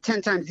makes it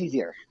 10 times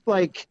easier.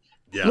 Like,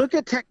 look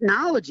at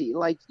technology.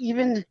 Like,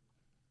 even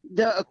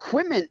the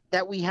equipment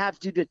that we have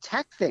to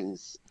detect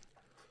things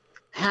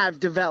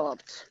have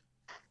developed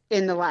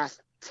in the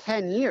last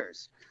 10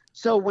 years.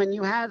 So when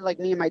you had, like,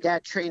 me and my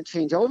dad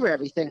change over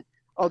everything,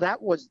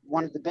 that was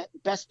one of the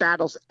best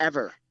battles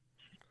ever.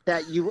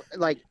 That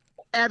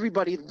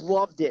everybody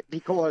loved it,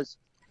 because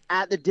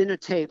at the dinner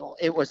table,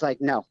 it was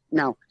like, no,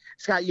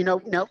 Scott,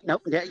 no,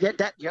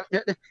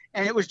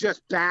 and it was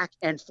just back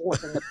and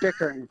forth, and the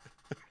bickering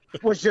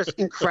was just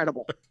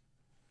incredible.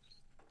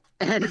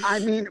 And I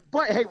mean,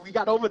 but hey, we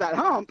got over that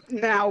hump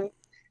now,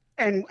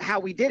 and how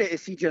we did it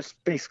is he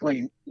just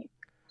basically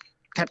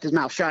kept his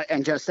mouth shut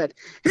and just said,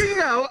 here you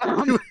go,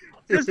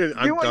 just do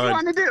what you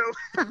want to do.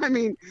 I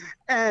mean,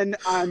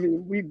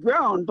 we've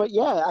grown, but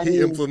yeah. He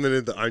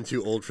implemented the "I'm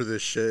too old for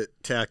this shit"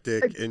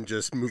 tactic and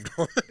just moved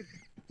on.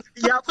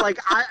 Yep, like,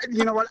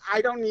 you know what?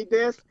 I don't need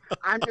this.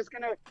 I'm just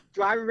gonna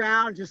drive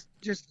around,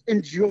 just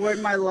enjoy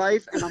my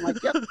life. And I'm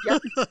like,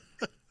 yep,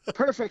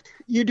 perfect.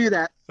 You do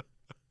that.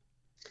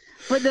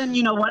 But then,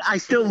 you know what? I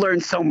still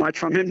learn so much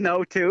from him,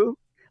 though, too.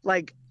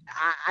 Like,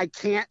 I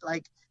can't,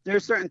 like,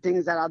 there's certain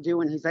things that I'll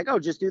do, and he's like, oh,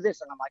 just do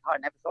this, and I'm like, oh, I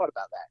never thought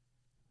about that.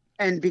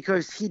 And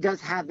because he does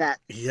have that,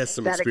 he has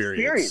some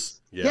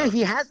experience. Yeah,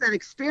 he has that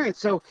experience.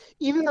 So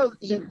even though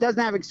he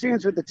doesn't have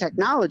experience with the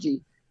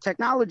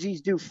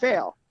technologies do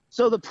fail.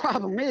 So the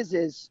problem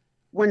is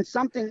when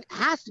something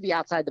has to be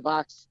outside the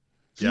box,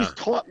 he's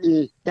taught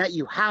me that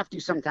you have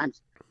to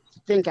sometimes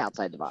think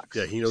outside the box.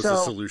 Yeah, he knows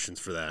the solutions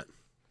for that.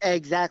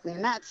 Exactly.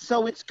 And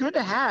so it's good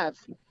to have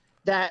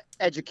that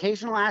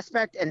educational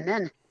aspect, and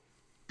then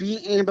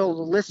being able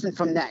to listen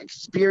from that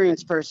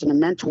experienced person to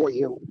mentor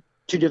you,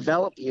 to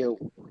develop you.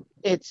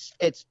 It's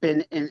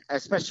been,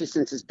 especially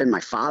since it's been my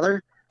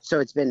father,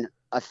 so it's been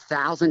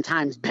 1,000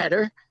 times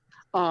better.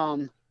 But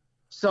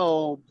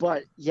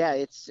yeah,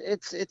 it's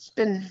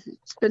been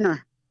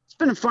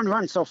been a fun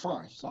run so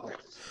far. So.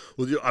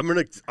 Well, I'm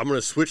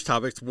gonna switch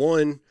topics.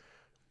 One,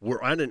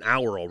 we're at an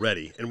hour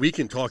already, and we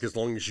can talk as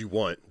long as you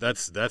want.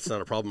 That's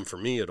not a problem for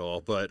me at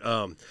all. But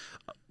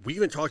we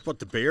haven't talked about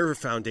the Bear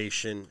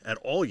Foundation at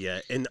all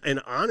yet, and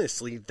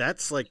honestly,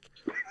 that's like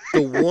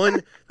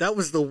that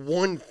was the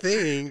one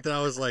thing that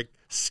I was like,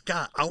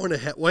 Scott, I want to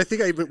have. Well, I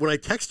think when I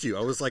text you,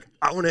 I was like,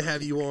 I want to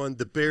have you on.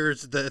 The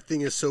Bears, that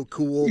thing is so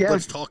cool. Yeah.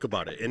 Let's talk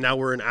about it. And now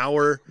we're an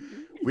hour.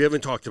 We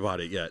haven't talked about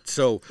it yet.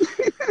 So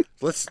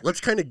let's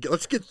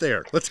get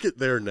there. Let's get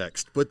there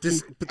next. But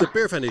the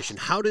Bear Foundation,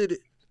 how did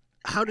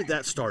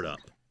that start up?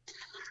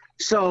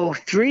 So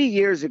 3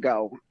 years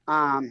ago,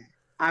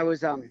 I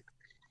was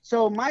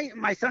so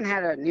my son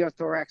had a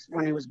neurothorax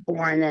when he was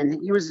born,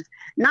 and he was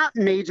not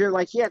major.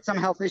 Like, he had some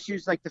health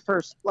issues like the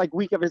first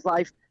week of his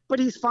life, but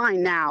he's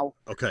fine now.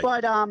 Okay.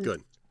 But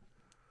good.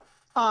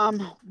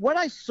 What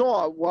I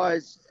saw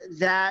was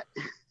that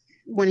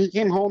when he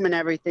came home and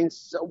everything,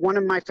 so one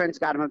of my friends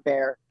got him a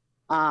bear,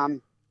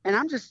 and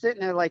I'm just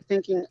sitting there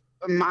thinking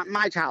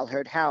my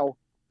childhood, how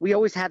we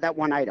always had that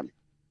one item.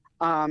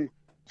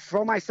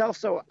 For myself,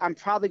 so I'm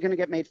probably going to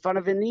get made fun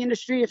of in the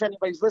industry if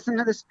anybody's listening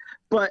to this,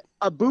 but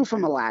Abu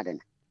from Aladdin.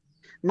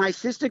 My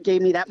sister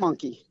gave me that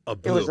monkey.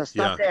 Abu, it was a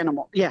stuffed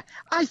animal. Yeah,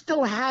 I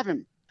still have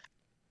him.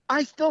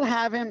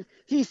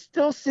 He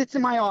still sits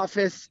in my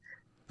office.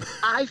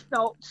 I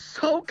felt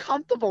so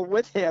comfortable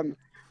with him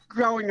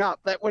growing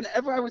up that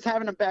whenever I was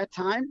having a bad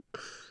time,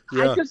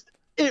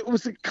 it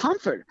was a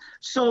comfort.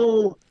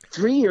 So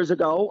 3 years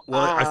ago,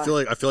 well, I feel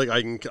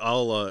like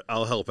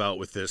I'll help out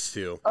with this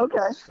too. Okay.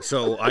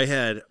 So I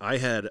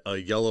had a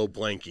yellow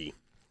blankie.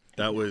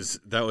 That was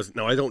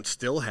now I don't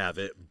still have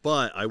it,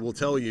 but I will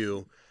tell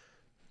you,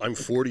 I'm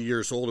 40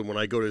 years old, and when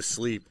I go to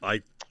sleep,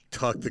 I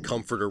tuck the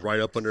comforter right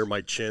up under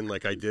my chin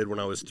like I did when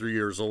I was 3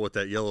 years old with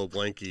that yellow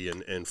blankie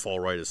and fall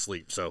right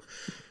asleep. So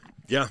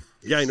yeah,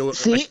 I know.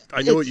 See,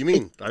 I know what you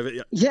mean.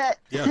 Yeah.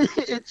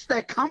 It's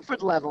that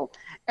comfort level,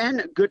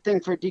 and a good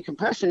thing for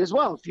decompression as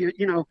well. If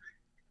you know,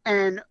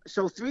 and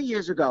so 3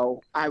 years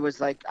ago, I was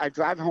like, I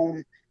drive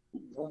home,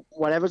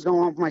 whatever's going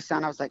on with my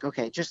son. I was like,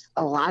 okay, just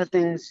a lot of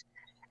things,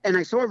 and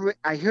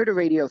I heard a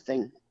radio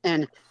thing,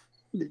 and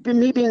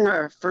me being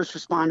a first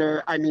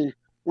responder, I mean,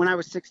 when I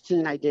was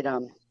 16, I did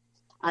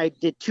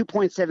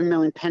 2.7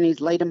 million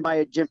pennies, laid them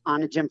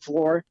on a gym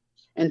floor,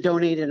 and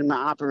donated them to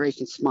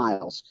Operation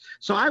Smiles.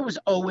 So I've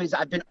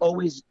been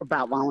always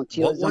about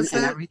volunteerism. What was that?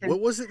 And everything.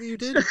 What was it that you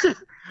did?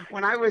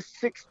 When I was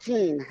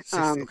 16,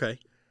 okay.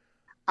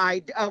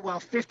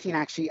 15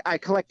 actually, I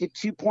collected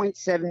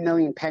 2.7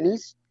 million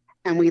pennies,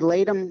 and we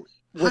laid them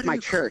with my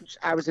church.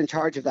 I was in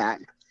charge of that.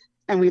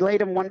 And we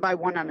laid them one by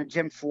one on a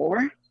gym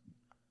floor.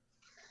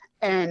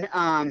 And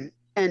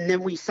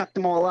then we sucked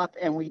them all up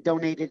and we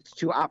donated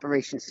to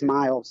Operation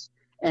Smiles.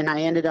 And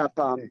I ended up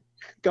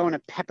going to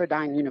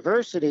Pepperdine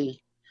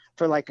University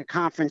for a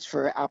conference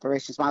for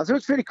Operation Smiles. It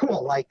was pretty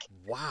cool.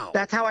 Wow.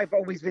 That's how I've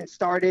always been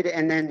started.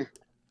 And then,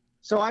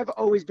 so I've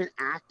always been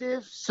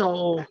active.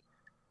 So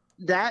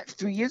that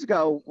 3 years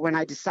ago, when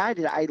I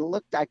decided, I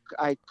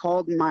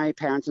called my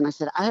parents and I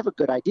said, I have a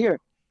good idea.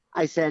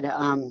 I said,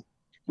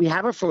 we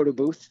have a photo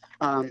booth,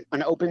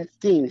 an open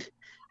theme.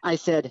 I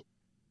said,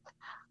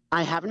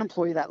 I have an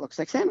employee that looks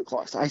like Santa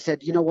Claus. I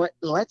said, you know what?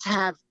 Let's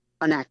have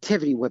an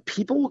activity where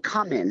people will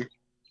come in,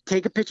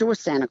 take a picture with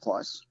Santa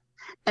Claus,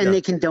 and they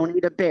can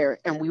donate a bear,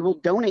 and we will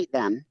donate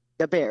them,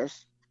 the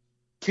bears,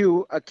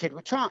 to a kid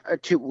with trauma,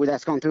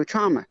 that's going through a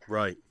trauma.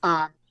 Right.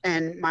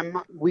 And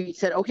we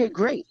said, okay,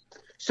 great.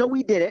 So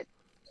we did it,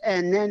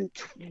 and then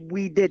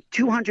we did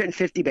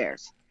 250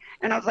 bears.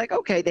 And I was like,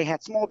 okay, they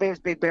had small bears,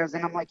 big bears,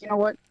 and I'm like, you know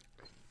what?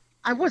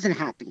 I wasn't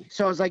happy.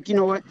 So I was like, you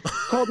know what?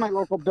 Called my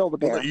local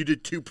Build-A-Bear. Well, you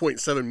did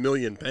 2.7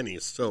 million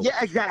pennies. So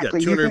yeah, exactly.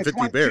 Yeah,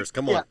 250 bears.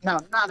 Come on. Yeah, no,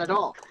 not at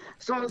all.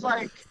 So I was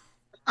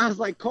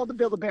like, called the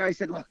Build-A-Bear. I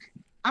said, look,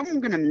 I'm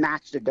going to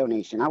match the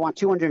donation. I want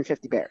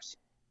 250 bears.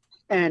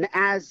 And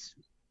as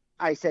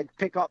I said,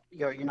 pick up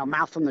your,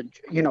 mouth from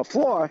the,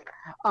 floor.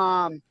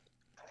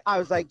 I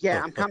was like,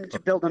 yeah, I'm coming to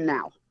build them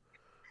now.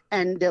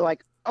 And they're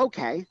like,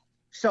 okay.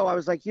 So I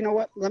was like, you know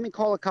what? Let me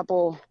call a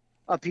couple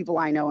of people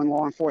I know in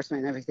law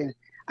enforcement and everything.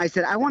 I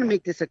said, I want to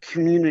make this a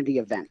community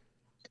event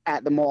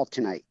at the mall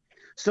tonight.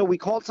 So we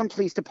called some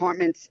police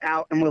departments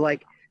out and we're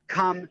like,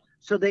 come.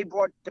 So they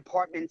brought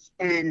departments.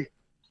 And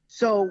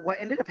so what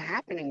ended up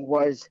happening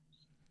was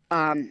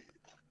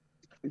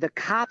the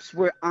cops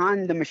were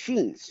on the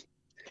machines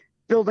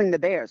building the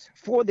bears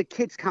for the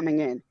kids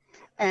coming in.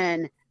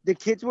 And the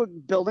kids were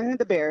building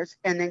the bears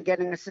and then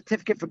getting a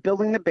certificate for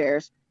building the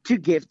bears to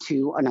give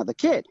to another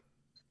kid.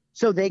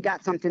 So they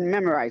got something to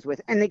memorize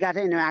with, and they got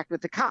to interact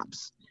with the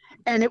cops.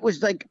 And it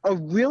was like a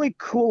really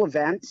cool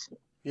event.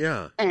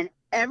 Yeah. And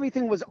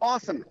everything was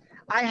awesome.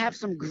 I have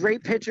some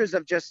great pictures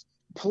of just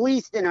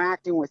police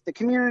interacting with the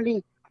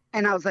community.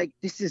 And I was like,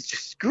 this is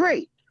just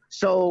great.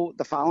 So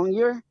the following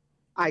year,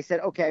 I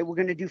said, okay, we're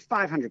going to do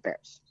 500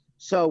 bears.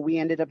 So we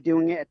ended up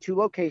doing it at 2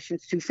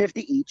 locations,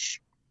 250 each,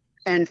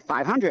 and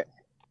 500.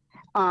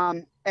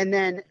 And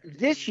then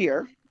this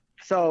year,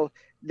 so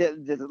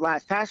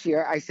the past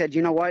year, I said,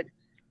 you know what?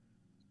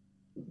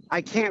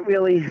 I can't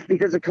really,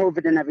 because of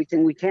COVID and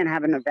everything, we can't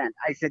have an event.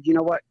 I said, you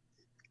know what?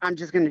 I'm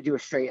just going to do a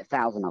straight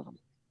 1,000 of them.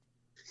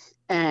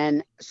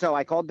 And so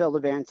I called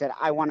Build-A-Bear and said,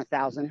 I want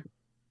 1,000.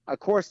 Of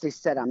course, they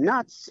said I'm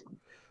nuts,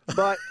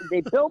 but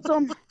they built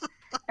them.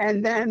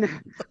 And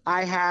then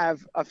I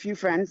have a few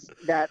friends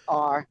that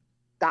are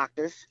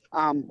doctors.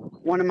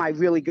 One of my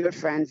really good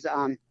friends,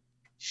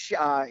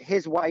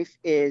 his wife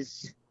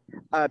is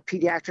a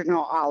pediatric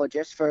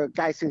neurologist for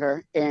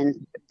Geisinger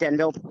in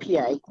Denville,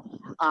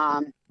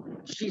 PA.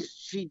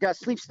 She does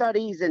sleep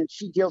studies and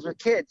she deals with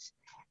kids.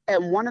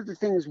 And one of the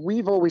things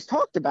we've always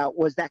talked about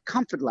was that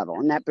comfort level,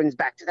 and that brings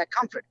back to that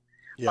comfort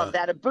of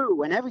that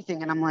Abu and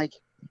everything. And I'm like,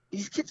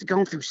 these kids are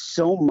going through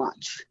so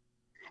much,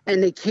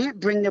 and they can't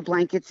bring their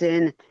blankets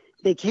in.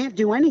 They can't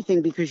do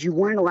anything because you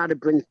weren't allowed to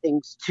bring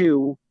things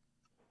to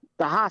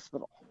the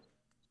hospital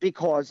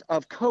because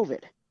of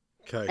COVID.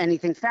 Okay.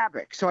 Anything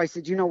fabric. So I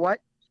said, you know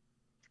what?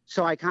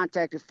 So I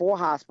contacted 4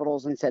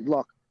 hospitals and said,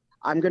 look,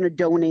 I'm going to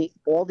donate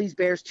all these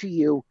bears to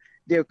you.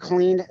 They're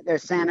cleaned.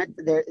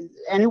 They're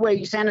any way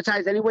you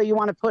sanitize, any way you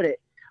want to put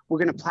it. We're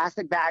going to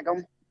plastic bag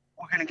them.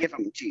 We're going to give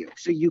them to you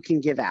so you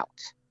can give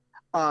out.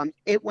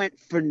 It went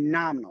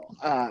phenomenal.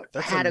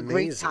 That's had amazing. a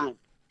great time.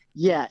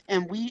 Yeah.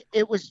 And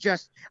it was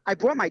just, I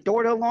brought my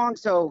daughter along.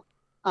 So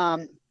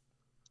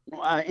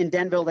in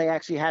Denville, they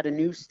actually had a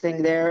news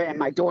thing there, and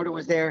my daughter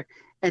was there,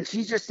 and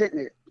she's just sitting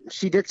there.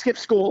 She did skip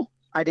school.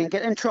 I didn't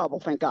get in trouble,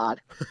 thank God.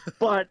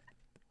 But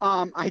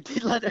I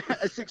did let a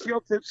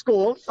 6-year-old skip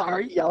school.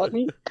 Sorry, yell at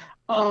me.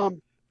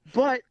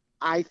 But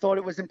I thought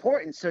it was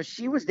important. So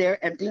she was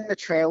there emptying the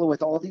trailer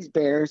with all these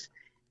bears,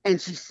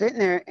 and she's sitting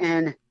there,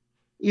 and,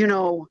 you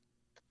know,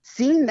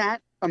 seeing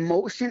that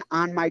emotion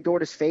on my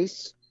daughter's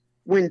face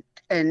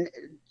and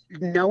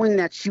knowing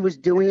that she was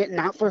doing it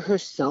not for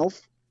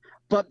herself,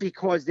 but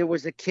because there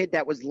was a kid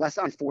that was less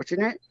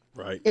unfortunate,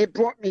 right? It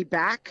brought me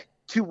back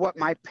to what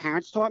my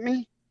parents taught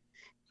me.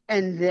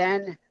 And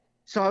then,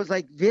 so I was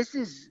like, this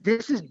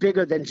is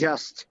bigger than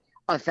just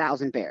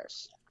 1,000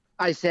 bears.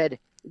 I said,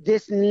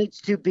 this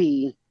needs to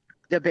be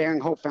the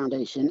Bearing Hope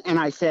Foundation. And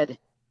I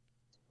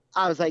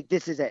was like,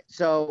 this is it.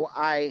 So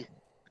I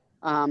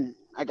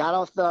got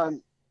off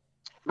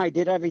I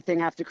did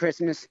everything after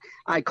Christmas.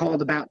 I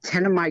called about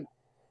 10 of my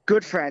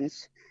good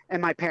friends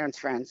and my parents'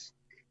 friends.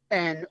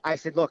 And I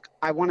said, look,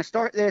 I want to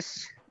start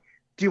this.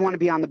 Do you want to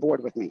be on the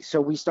board with me?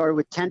 So we started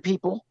with 10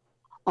 people.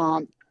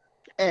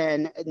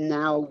 And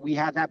now we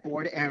have that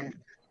board, and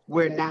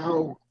we're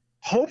now,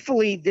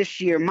 hopefully this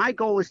year, my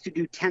goal is to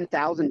do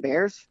 10,000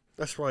 bears.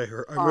 That's what I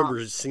heard. I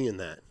remember seeing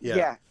that.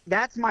 Yeah,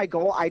 that's my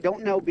goal. I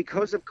don't know,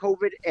 because of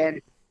COVID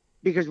and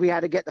because we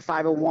had to get the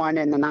 501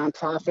 and the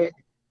nonprofit.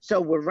 So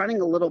we're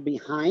running a little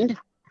behind.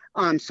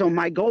 So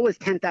my goal is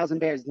 10,000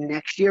 bears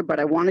next year,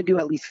 but I want to do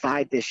at least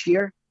 5 this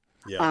year.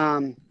 Yeah.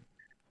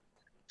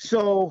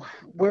 So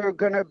we're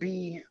going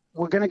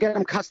to get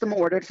them custom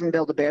ordered from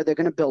Build-A-Bear. They're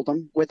going to build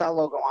them with our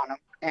logo on them.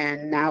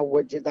 And now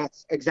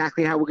that's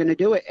exactly how we're going to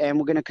do it. And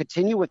we're going to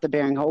continue with the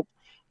Bearing Hope.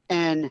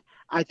 And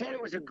I thought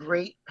it was a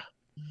great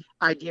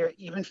idea,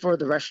 even for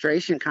the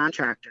restoration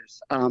contractors.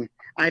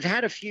 I've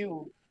had a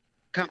few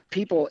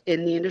people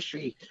in the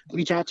industry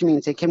reach out to me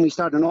and say, can we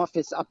start an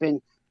office up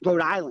in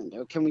Rhode Island?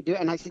 Or can we do it?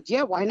 And I said,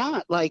 yeah, why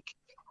not? Like,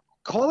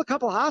 call a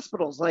couple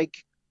hospitals.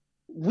 Like,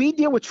 we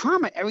deal with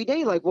trauma every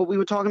day, like what we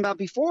were talking about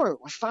before,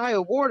 with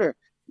fire, water.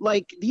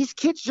 Like, these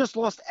kids just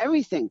lost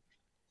everything.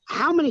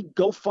 How many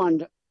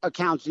GoFund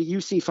accounts do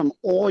you see from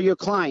all your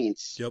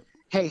clients? Yep.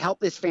 Hey, help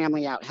this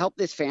family out. Help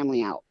this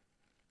family out.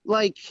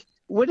 Like,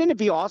 wouldn't it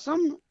be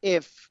awesome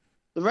if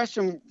the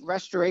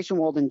restoration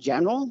world in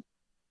general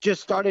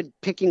just started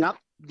picking up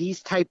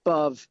these type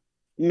of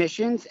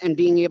missions and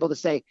being able to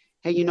say,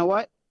 hey, you know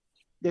what?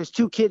 There's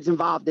 2 kids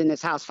involved in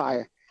this house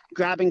fire.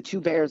 Grabbing 2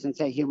 bears and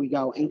say, here we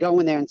go, and go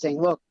in there and saying,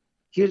 look,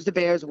 here's the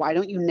bears. Why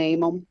don't you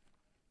name them?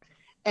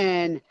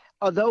 And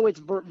although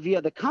it's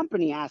via the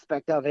company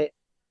aspect of it,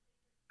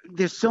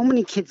 there's so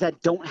many kids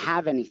that don't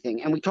have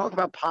anything. And we talk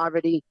about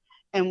poverty.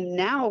 And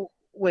now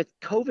with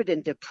COVID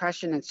and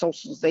depression and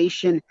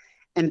socialization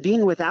and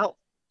being without,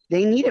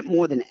 they need it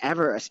more than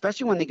ever,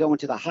 especially when they go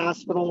into the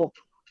hospital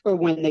or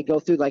when they go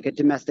through like a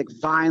domestic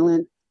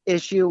violence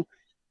issue.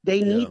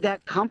 They need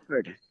that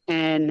comfort.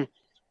 And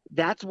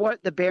that's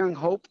what the Bearing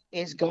Hope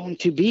is going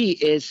to be,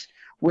 is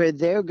where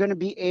they're going to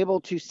be able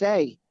to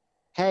say,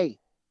 hey,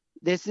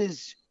 this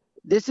is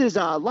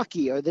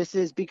lucky, or this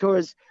is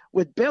because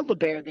with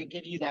Build-A-Bear, they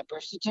give you that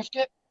birth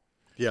certificate.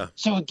 Yeah.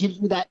 So it gives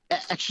you that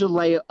extra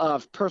layer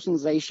of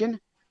personalization.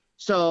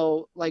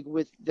 So like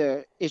with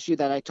the issue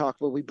that I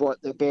talked about, we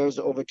brought the bears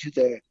over to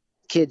the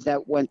kids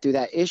that went through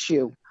that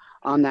issue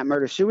on that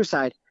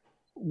murder-suicide.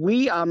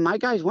 My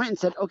guys went and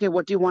said, okay,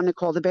 what do you want to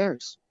call the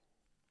bears?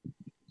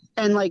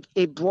 And like,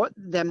 it brought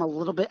them a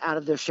little bit out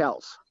of their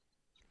shells.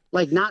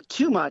 Like, not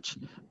too much,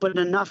 but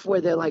enough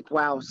where they're like,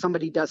 wow,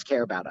 somebody does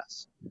care about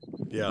us.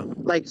 Yeah.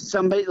 Like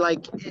somebody,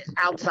 like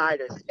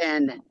outsiders.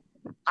 And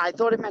I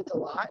thought it meant a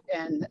lot.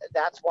 And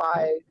that's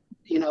why,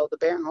 the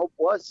Bearing Hope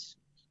was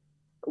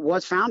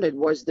was founded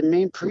was the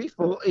main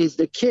principle is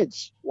the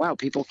kids. Wow,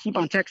 people keep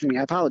on texting me.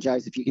 I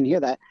apologize if you can hear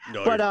that.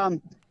 No,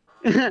 But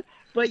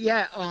but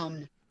yeah,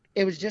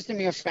 it was just a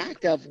mere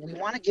fact of we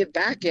want to give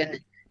back, and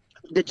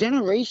the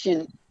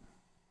generation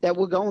that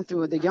we're going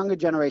through, the younger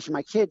generation,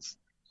 my kids.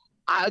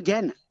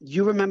 Again,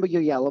 you remember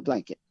your yellow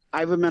blanket.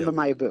 I remember Yep.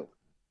 my Abu.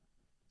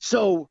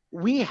 So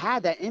we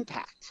had that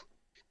impact.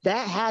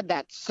 That had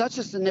that such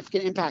a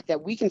significant impact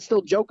that we can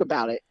still joke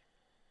about it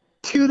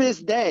to this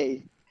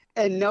day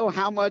and know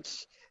how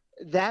much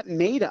that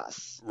made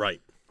us.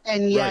 right.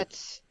 And yet,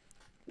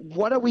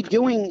 what are we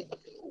doing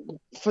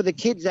for the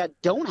kids that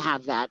don't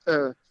have that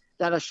or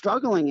that are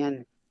struggling?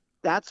 And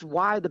that's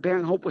why the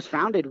Bearing Hope was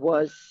founded,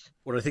 was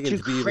What I think to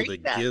to be able to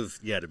create that.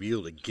 to be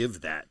able to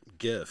give that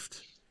gift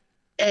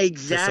to someone who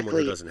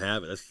Exactly. doesn't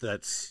have it.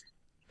 That's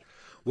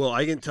well,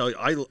 I can tell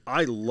you,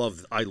 I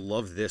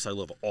love this. I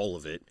love all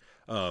of it.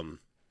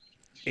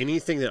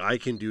 Anything that I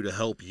can do to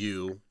help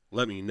you,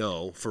 let me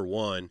know, for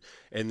one,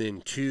 and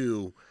then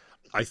two,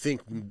 I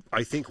think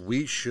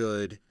we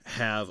should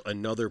have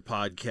another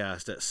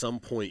podcast at some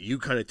point. You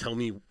kind of tell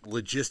me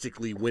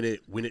logistically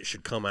when it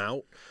should come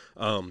out,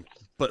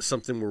 but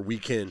something where we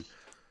can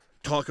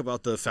talk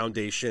about the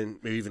foundation,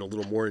 maybe even a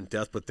little more in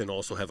depth, but then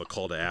also have a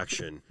call to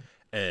action.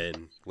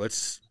 And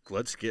let's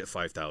get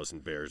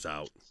 5,000 bears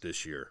out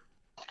this year.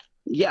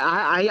 Yeah,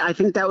 I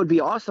think that would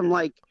be awesome.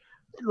 Like,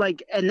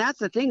 and that's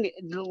the thing.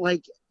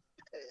 Like,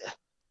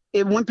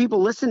 when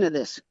people listen to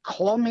this,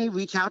 call me,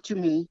 reach out to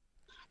me,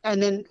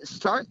 and then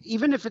start.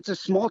 Even if it's a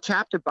small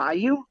chapter by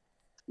you,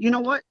 you know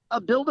what?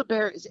 A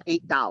Build-A-Bear is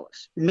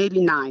 $8, maybe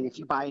 $9 if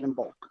you buy it in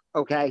bulk.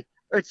 Okay,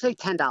 or say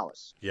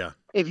 $10 Yeah.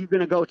 if you're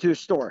gonna go to a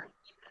store.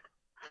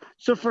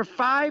 So for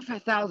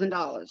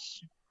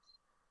 $5,000,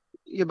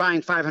 you're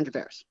buying 500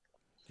 bears.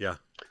 Yeah.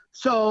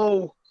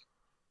 So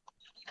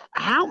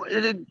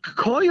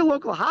call your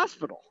local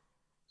hospital.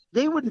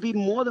 They wouldn't be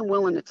more than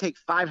willing to take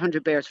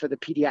 500 bears for the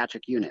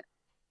pediatric unit.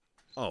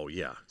 Oh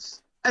yeah.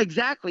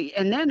 Exactly.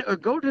 And then or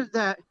go to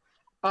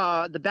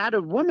the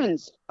Battered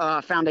Women's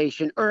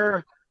Foundation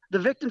or the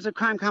Victims of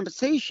Crime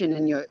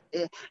Compensation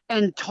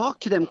and talk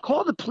to them.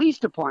 Call the police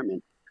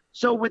department.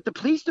 So with the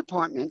police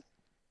department,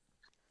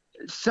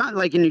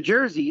 like in New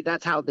Jersey,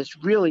 that's how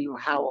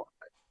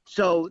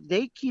so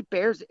they keep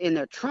bears in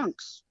their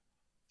trunks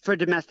for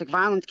domestic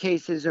violence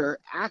cases or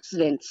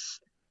accidents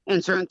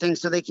and certain things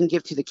so they can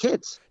give to the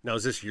kids. Now,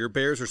 is this your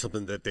bears or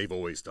something that they've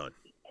always done?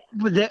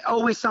 They're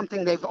always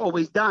something they've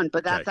always done,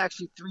 but that's Okay.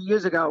 actually 3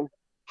 years ago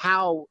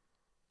how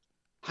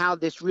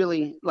this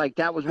really, like,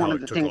 that was one How of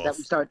it the took things that off.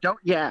 we started.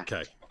 Yeah,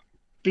 Okay.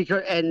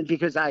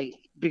 because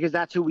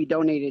that's who we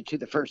donated to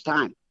the first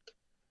time.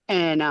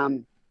 And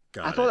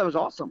Got I thought that was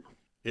awesome.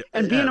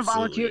 And it being a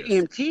absolutely volunteer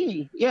is.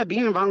 EMT,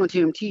 being a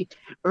volunteer EMT,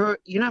 or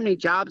you know how many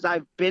jobs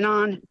I've been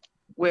on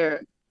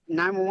where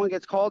 911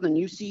 gets called and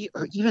you see,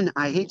 or even,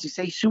 I hate to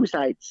say,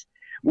 suicides,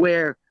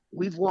 where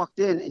we've walked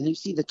in and you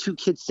see the two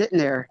kids sitting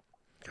there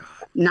God.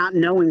 not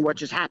knowing what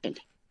just happened.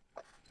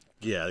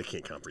 Yeah, they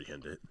can't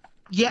comprehend it.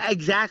 Yeah,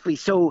 exactly.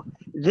 So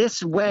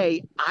this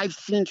way, I've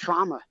seen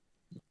trauma.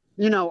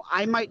 You know,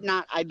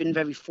 I've been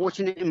very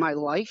fortunate in my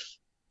life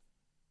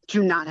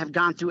to not have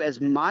gone through as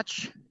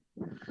much,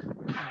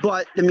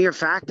 but the mere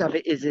fact of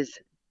it is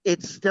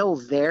it's still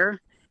there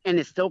and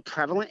it's still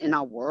prevalent in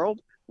our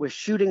world with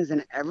shootings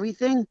and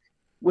everything.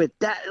 With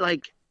that,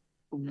 like,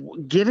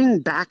 giving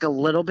back a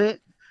little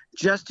bit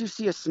just to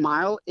see a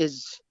smile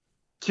is,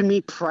 to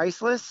me,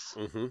 priceless.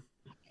 Mm-hmm.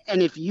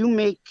 And if you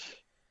make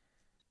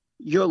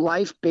your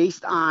life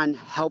based on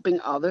helping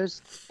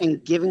others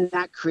and giving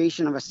that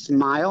creation of a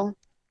smile,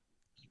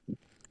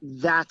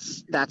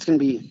 that's going to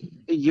be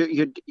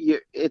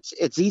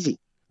it's easy.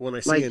 When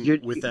I Like, see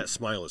with that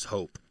smile is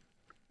hope.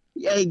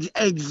 Yeah,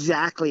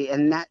 exactly.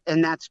 And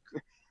that's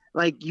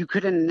like, you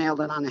couldn't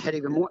nailed it on the head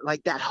even more.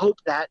 Like, that hope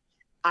that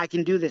I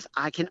can do this,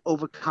 I can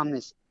overcome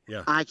this,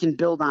 Yeah. I can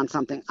build on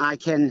something, I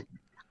can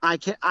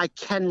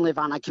live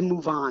on, I can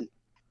move on.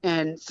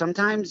 And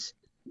sometimes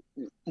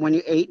when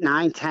you're 8,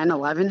 9, 10,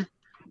 11,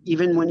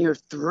 even when you're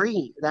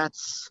 3,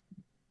 that's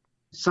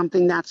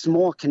something that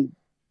small can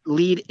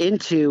lead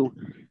into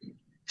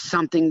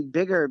something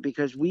bigger,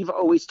 because we've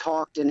always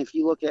talked, and if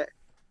you look at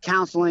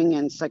counseling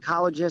and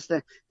psychologists,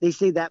 they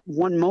say that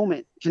one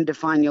moment can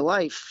define your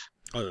life.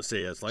 I was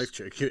gonna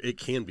say it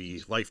can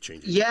be life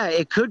changing. Yeah,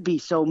 it could be.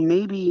 So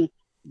maybe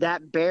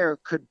that bear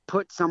could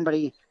put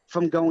somebody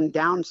from going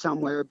down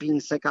somewhere,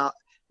 being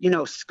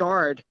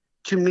scarred,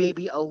 to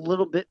maybe a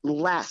little bit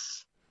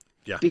less.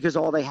 Yeah. Because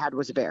all they had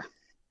was a bear.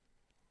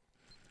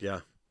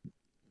 Yeah.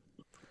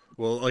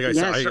 Well, like I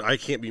said, I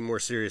can't be more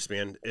serious,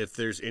 man. If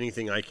there's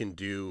anything I can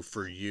do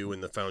for you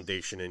and the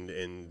foundation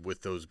and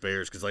with those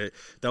bears, because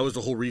that was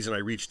the whole reason I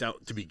reached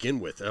out to begin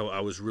with.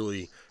 I was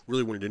really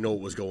wanted to know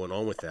what was going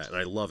on with that, and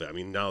I love it. I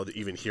mean, now that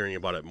even hearing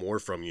about it more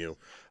from you,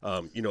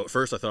 at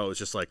first I thought it was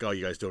just like, oh,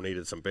 you guys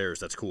donated some bears,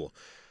 that's cool.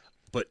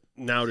 But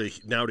now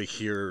to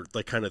hear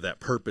like kind of that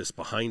purpose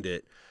behind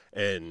it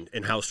and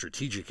how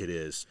strategic it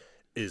is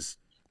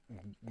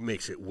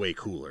makes it way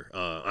cooler.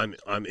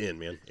 I'm in,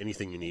 man.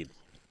 Anything you need.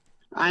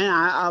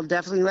 I'll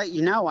definitely let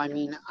you know. I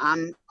mean,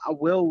 I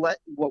will let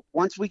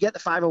once we get the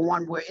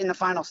 501, we're in the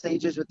final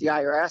stages with the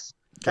IRS.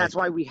 Okay. That's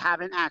why we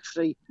haven't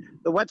actually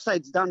the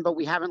website's done, but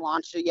we haven't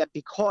launched it yet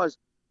because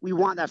we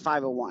want that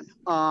 501.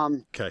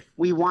 Okay.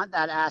 We want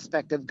that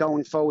aspect of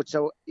going forward.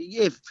 So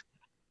if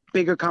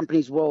bigger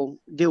companies will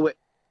do it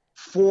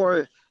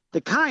for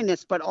the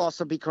kindness, but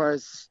also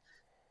because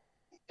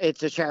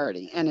it's a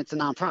charity and it's a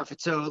nonprofit.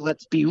 So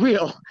let's be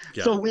real.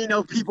 Yeah. So we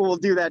know people will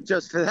do that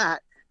just for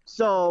that.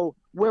 So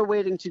we're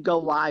waiting to go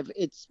live.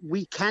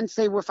 We can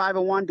say we're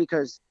 501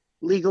 because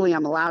legally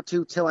I'm allowed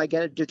to till I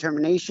get a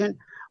determination,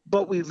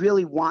 but we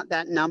really want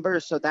that number.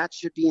 So that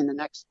should be in the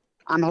next,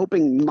 I'm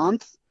hoping,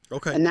 month.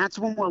 Okay. And that's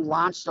when we'll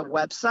launch the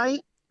website.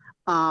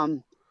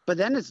 But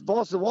then it's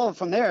balls to the wall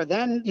from there.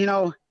 Then,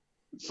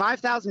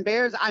 5,000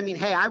 bears. I mean,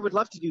 hey, I would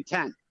love to do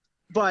 10,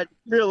 but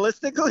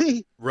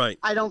realistically, Right.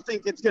 I don't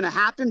think it's going to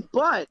happen.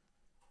 But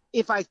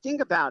if I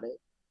think about it,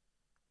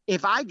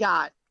 if I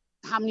got,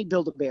 how many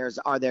Build-A-Bears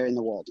are there in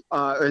the world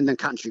or in the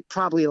country?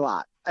 Probably a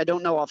lot. I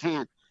don't know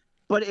offhand.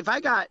 But if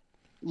I got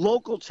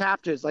local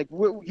chapters, like,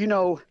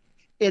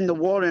 in the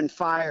Water and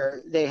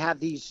Fire, they have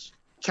these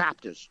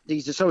chapters,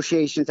 these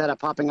associations that are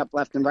popping up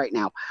left and right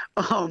now.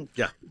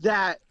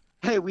 That,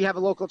 hey, we have a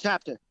local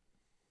chapter.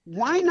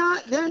 Why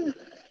not then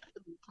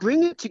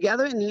bring it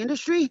together in the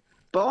industry,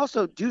 but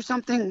also do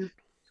something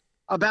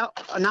about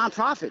a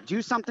nonprofit,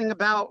 do something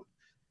about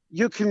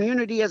your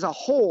community as a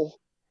whole,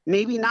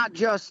 maybe not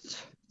just,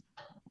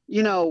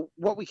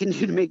 what we can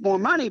do to make more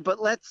money,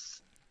 but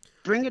let's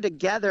bring it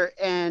together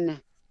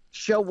and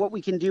show what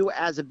we can do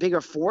as a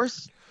bigger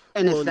force.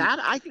 And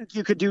I think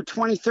you could do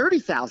 20,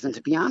 30,000,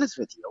 to be honest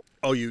with you.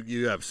 Oh,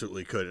 you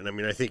absolutely could. And I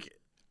mean, I think,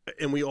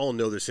 and we all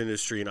know this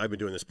industry, and I've been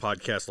doing this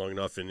podcast long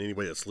enough, and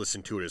anybody that's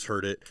listened to it has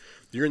heard it.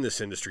 You're in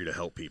this industry to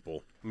help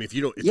people. I mean, if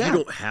you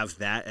don't have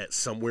that at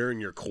somewhere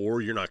in your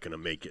core, you're not going to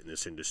make it in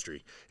this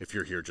industry. If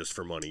you're here just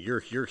for money, you're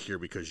here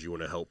because you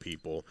want to help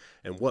people.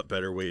 And what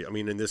better way? I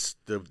mean, in this,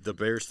 the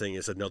Bears thing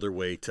is another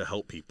way to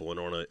help people and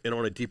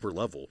on a deeper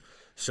level.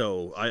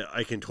 So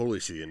I can totally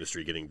see the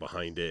industry getting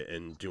behind it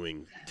and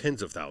doing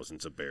tens of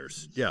thousands of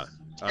bears. Yeah,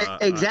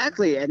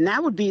 exactly. And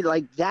that would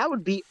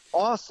be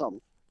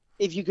awesome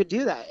if you could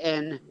do that.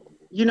 And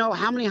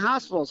how many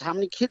hospitals, how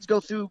many kids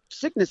go through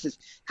sicknesses,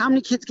 how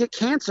many kids get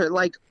cancer,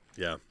 like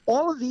yeah,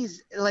 all of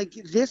these, like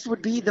this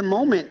would be the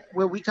moment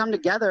where we come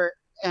together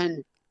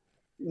and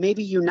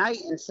maybe unite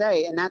and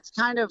say, and that's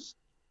kind of,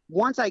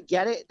 once I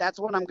get it, that's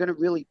what I'm going to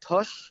really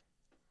push,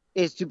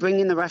 is to bring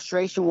in the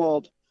restoration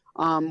world.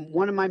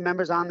 One of my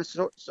members on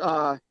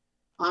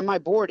my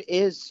board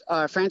is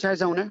a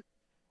franchise owner.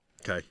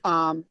 Okay.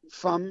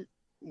 From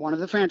one of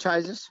the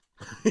franchises.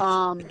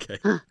 Okay.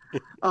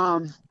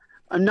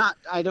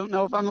 I don't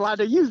know if I'm allowed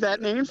to use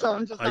that name, so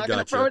I'm just not going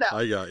to throw it out.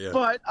 I got you.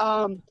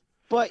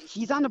 But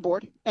he's on the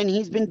board, and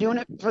he's been doing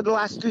it for the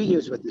last 3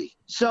 years with me.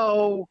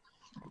 So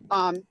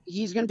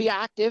he's going to be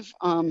active.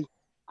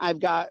 I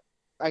got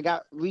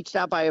reached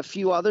out by a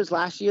few others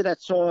last year that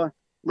saw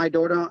my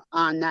daughter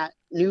on that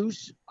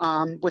news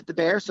with the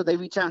Bears. So they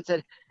reached out and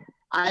said,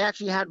 I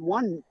actually had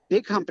one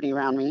big company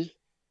around me.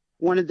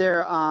 One of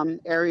their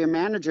area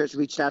managers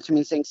reached out to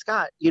me saying,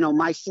 Scott,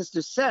 my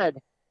sister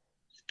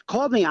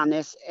called me on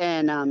this,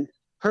 and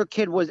her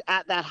kid was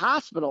at that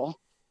hospital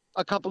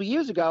a couple of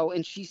years ago,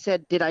 and she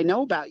said, did I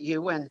know about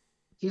you? And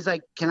he's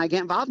like, can I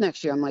get involved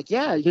next year? I'm like,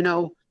 yeah,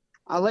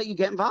 I'll let you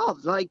get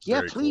involved. Like,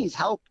 yeah, please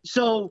help.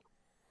 So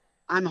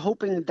I'm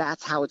hoping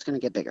that's how it's going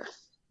to get bigger.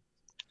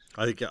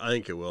 I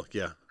think it will.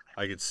 Yeah,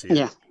 I could see it.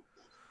 Yeah.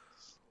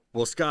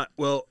 Well, Scott,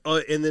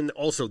 and then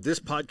also this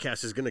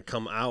podcast is going to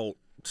come out.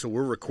 So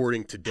we're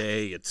recording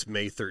today. It's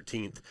May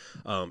 13th.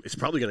 It's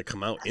probably going to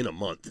come out in a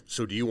month.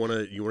 So do you want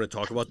to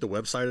talk about the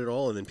website at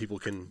all, and then people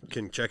can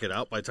check it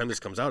out? By the time this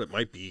comes out, it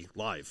might be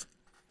live.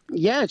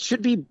 Yeah, it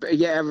should be.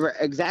 Yeah,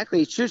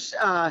 exactly. It's just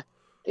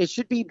it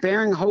should be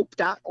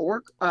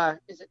bearinghope.org.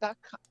 Is it .com?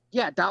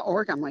 Yeah,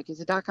 .org. I'm like,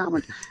 is it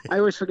 .com? I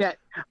always forget.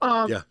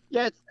 Yeah,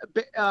 it's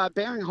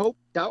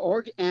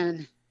bearinghope.org,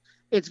 and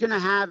it's going to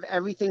have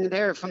everything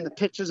there from the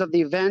pictures of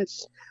the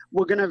events.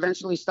 We're going to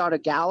eventually start a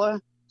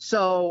gala.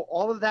 So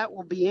all of that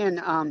will be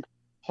in.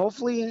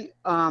 Hopefully,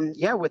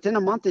 within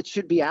a month it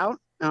should be out.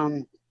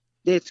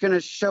 It's going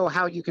to show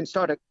how you can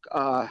start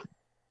a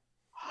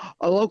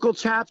local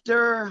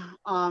chapter,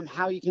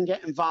 how you can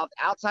get involved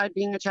outside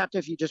being a chapter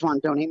if you just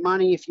want to donate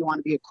money, if you want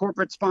to be a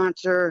corporate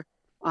sponsor.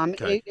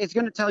 It's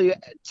going to tell you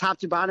top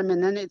to bottom,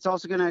 and then it's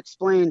also going to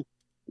explain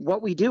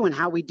what we do and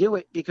how we do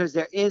it, because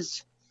there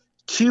is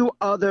 2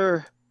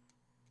 other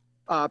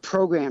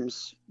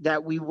programs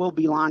that we will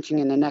be launching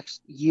in the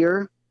next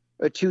year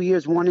or 2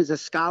 years. One is a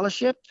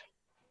scholarship.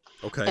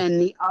 Okay. And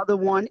the other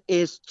one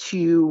is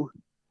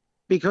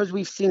because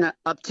we've seen an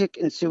uptick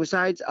in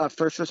suicides of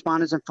first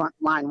responders and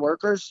frontline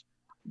workers,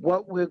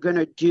 what we're going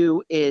to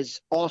do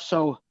is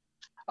also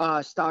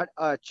start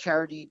a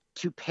charity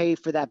to pay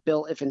for that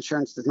bill if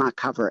insurance does not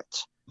cover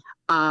it.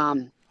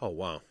 Oh,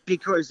 wow.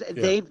 Because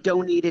they've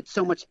donated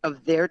so much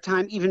of their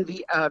time, even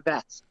the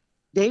vets.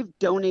 They've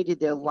donated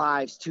their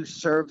lives to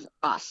serve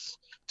us,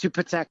 to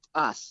protect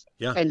us.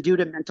 Yeah. And due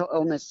to mental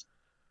illness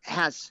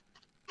has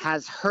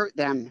hurt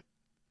them,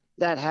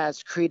 that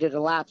has created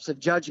a lapse of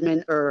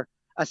judgment or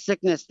a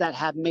sickness that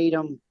have made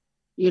them,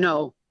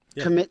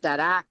 commit that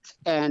act.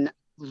 And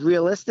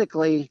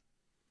realistically,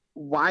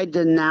 why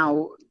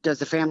does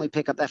the family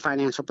pick up that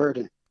financial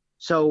burden?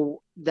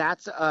 So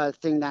that's a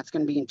thing that's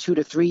going to be in 2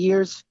 to 3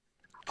 years,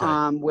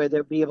 where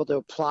they'll be able to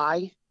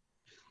apply.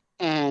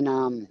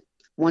 And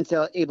once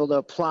they're able to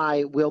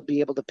apply, we'll be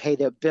able to pay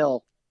their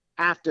bill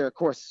after, of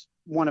course,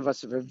 one of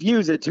us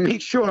reviews it to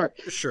make sure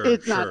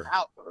it's not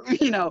out,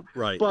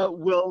 Right. But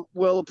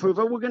we'll approve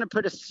it. We're going to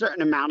put a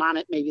certain amount on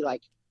it, maybe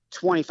like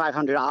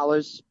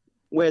 $2,500,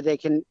 where they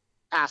can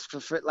ask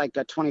for like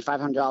a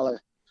 $2,500,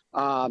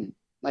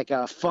 like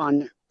a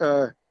fund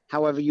or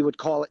however you would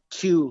call it,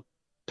 to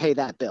pay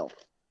that bill.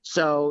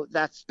 So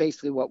that's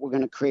basically what we're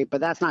going to create, but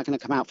that's not going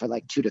to come out for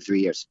like 2 to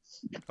 3 years.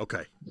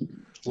 Okay.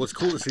 Well, it's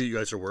cool to see you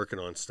guys are working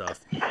on stuff.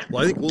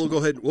 Well, I think we'll go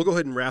ahead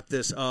and wrap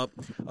this up.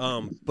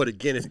 But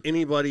again, if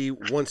anybody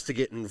wants to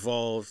get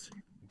involved,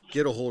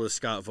 get a hold of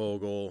Scott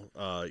Vogel.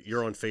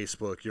 You're on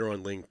Facebook, you're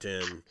on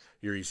LinkedIn,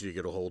 you're easy to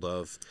get a hold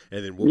of.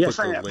 And then we'll put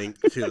the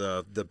link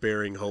to the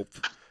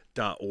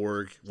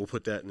bearinghope.org. We'll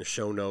put that in the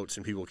show notes,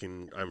 and people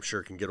I'm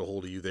sure can get a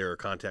hold of you there or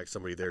contact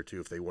somebody there too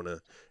if they want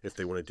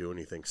to do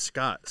anything.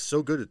 Scott,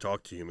 so good to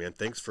talk to you, man.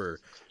 Thanks for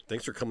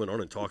coming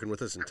on and talking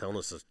with us and telling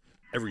us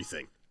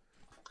everything.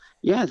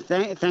 Yeah,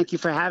 thank you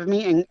for having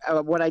me.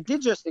 And what I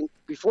did just think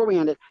before we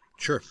ended,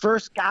 sure.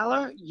 First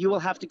gala, you will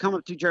have to come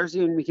up to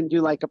Jersey, and we can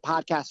do like a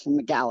podcast from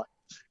the gala.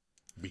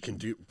 We can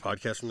do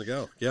podcast from the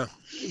gala. Yeah.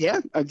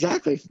 Yeah,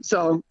 exactly.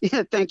 So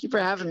yeah, thank you for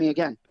having me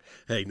again.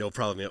 Hey, no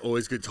problem, man.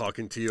 Always good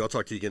talking to you. I'll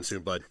talk to you again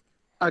soon, bud.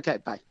 Okay,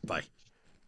 bye. Bye.